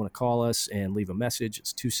then if you want to call us and leave a message,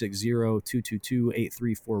 it's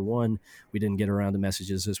 260-222-8341. We didn't get around to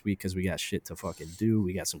messages this week because we got shit to fucking do.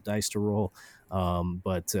 We got some dice to roll.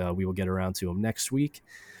 But we will get around to them next week.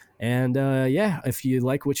 And if you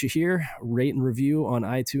like what you hear, rate and review on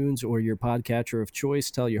iTunes or your podcatcher of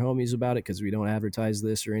choice. Tell your homies about it, because we don't advertise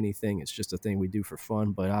this or anything. It's just a thing we do for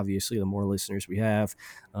fun. But obviously, the more listeners we have,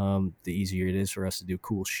 the easier it is for us to do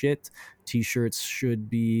cool shit. T-shirts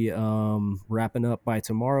should be wrapping up by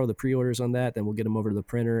tomorrow. The pre-orders on that, then we'll get them over to the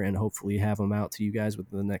printer and hopefully have them out to you guys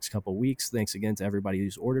within the next couple of weeks. Thanks again to everybody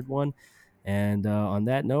who's ordered one. And on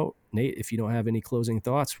that note, Nate, if you don't have any closing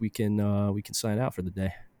thoughts, we can sign out for the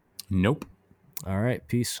day. Nope. All right.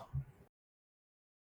 Peace.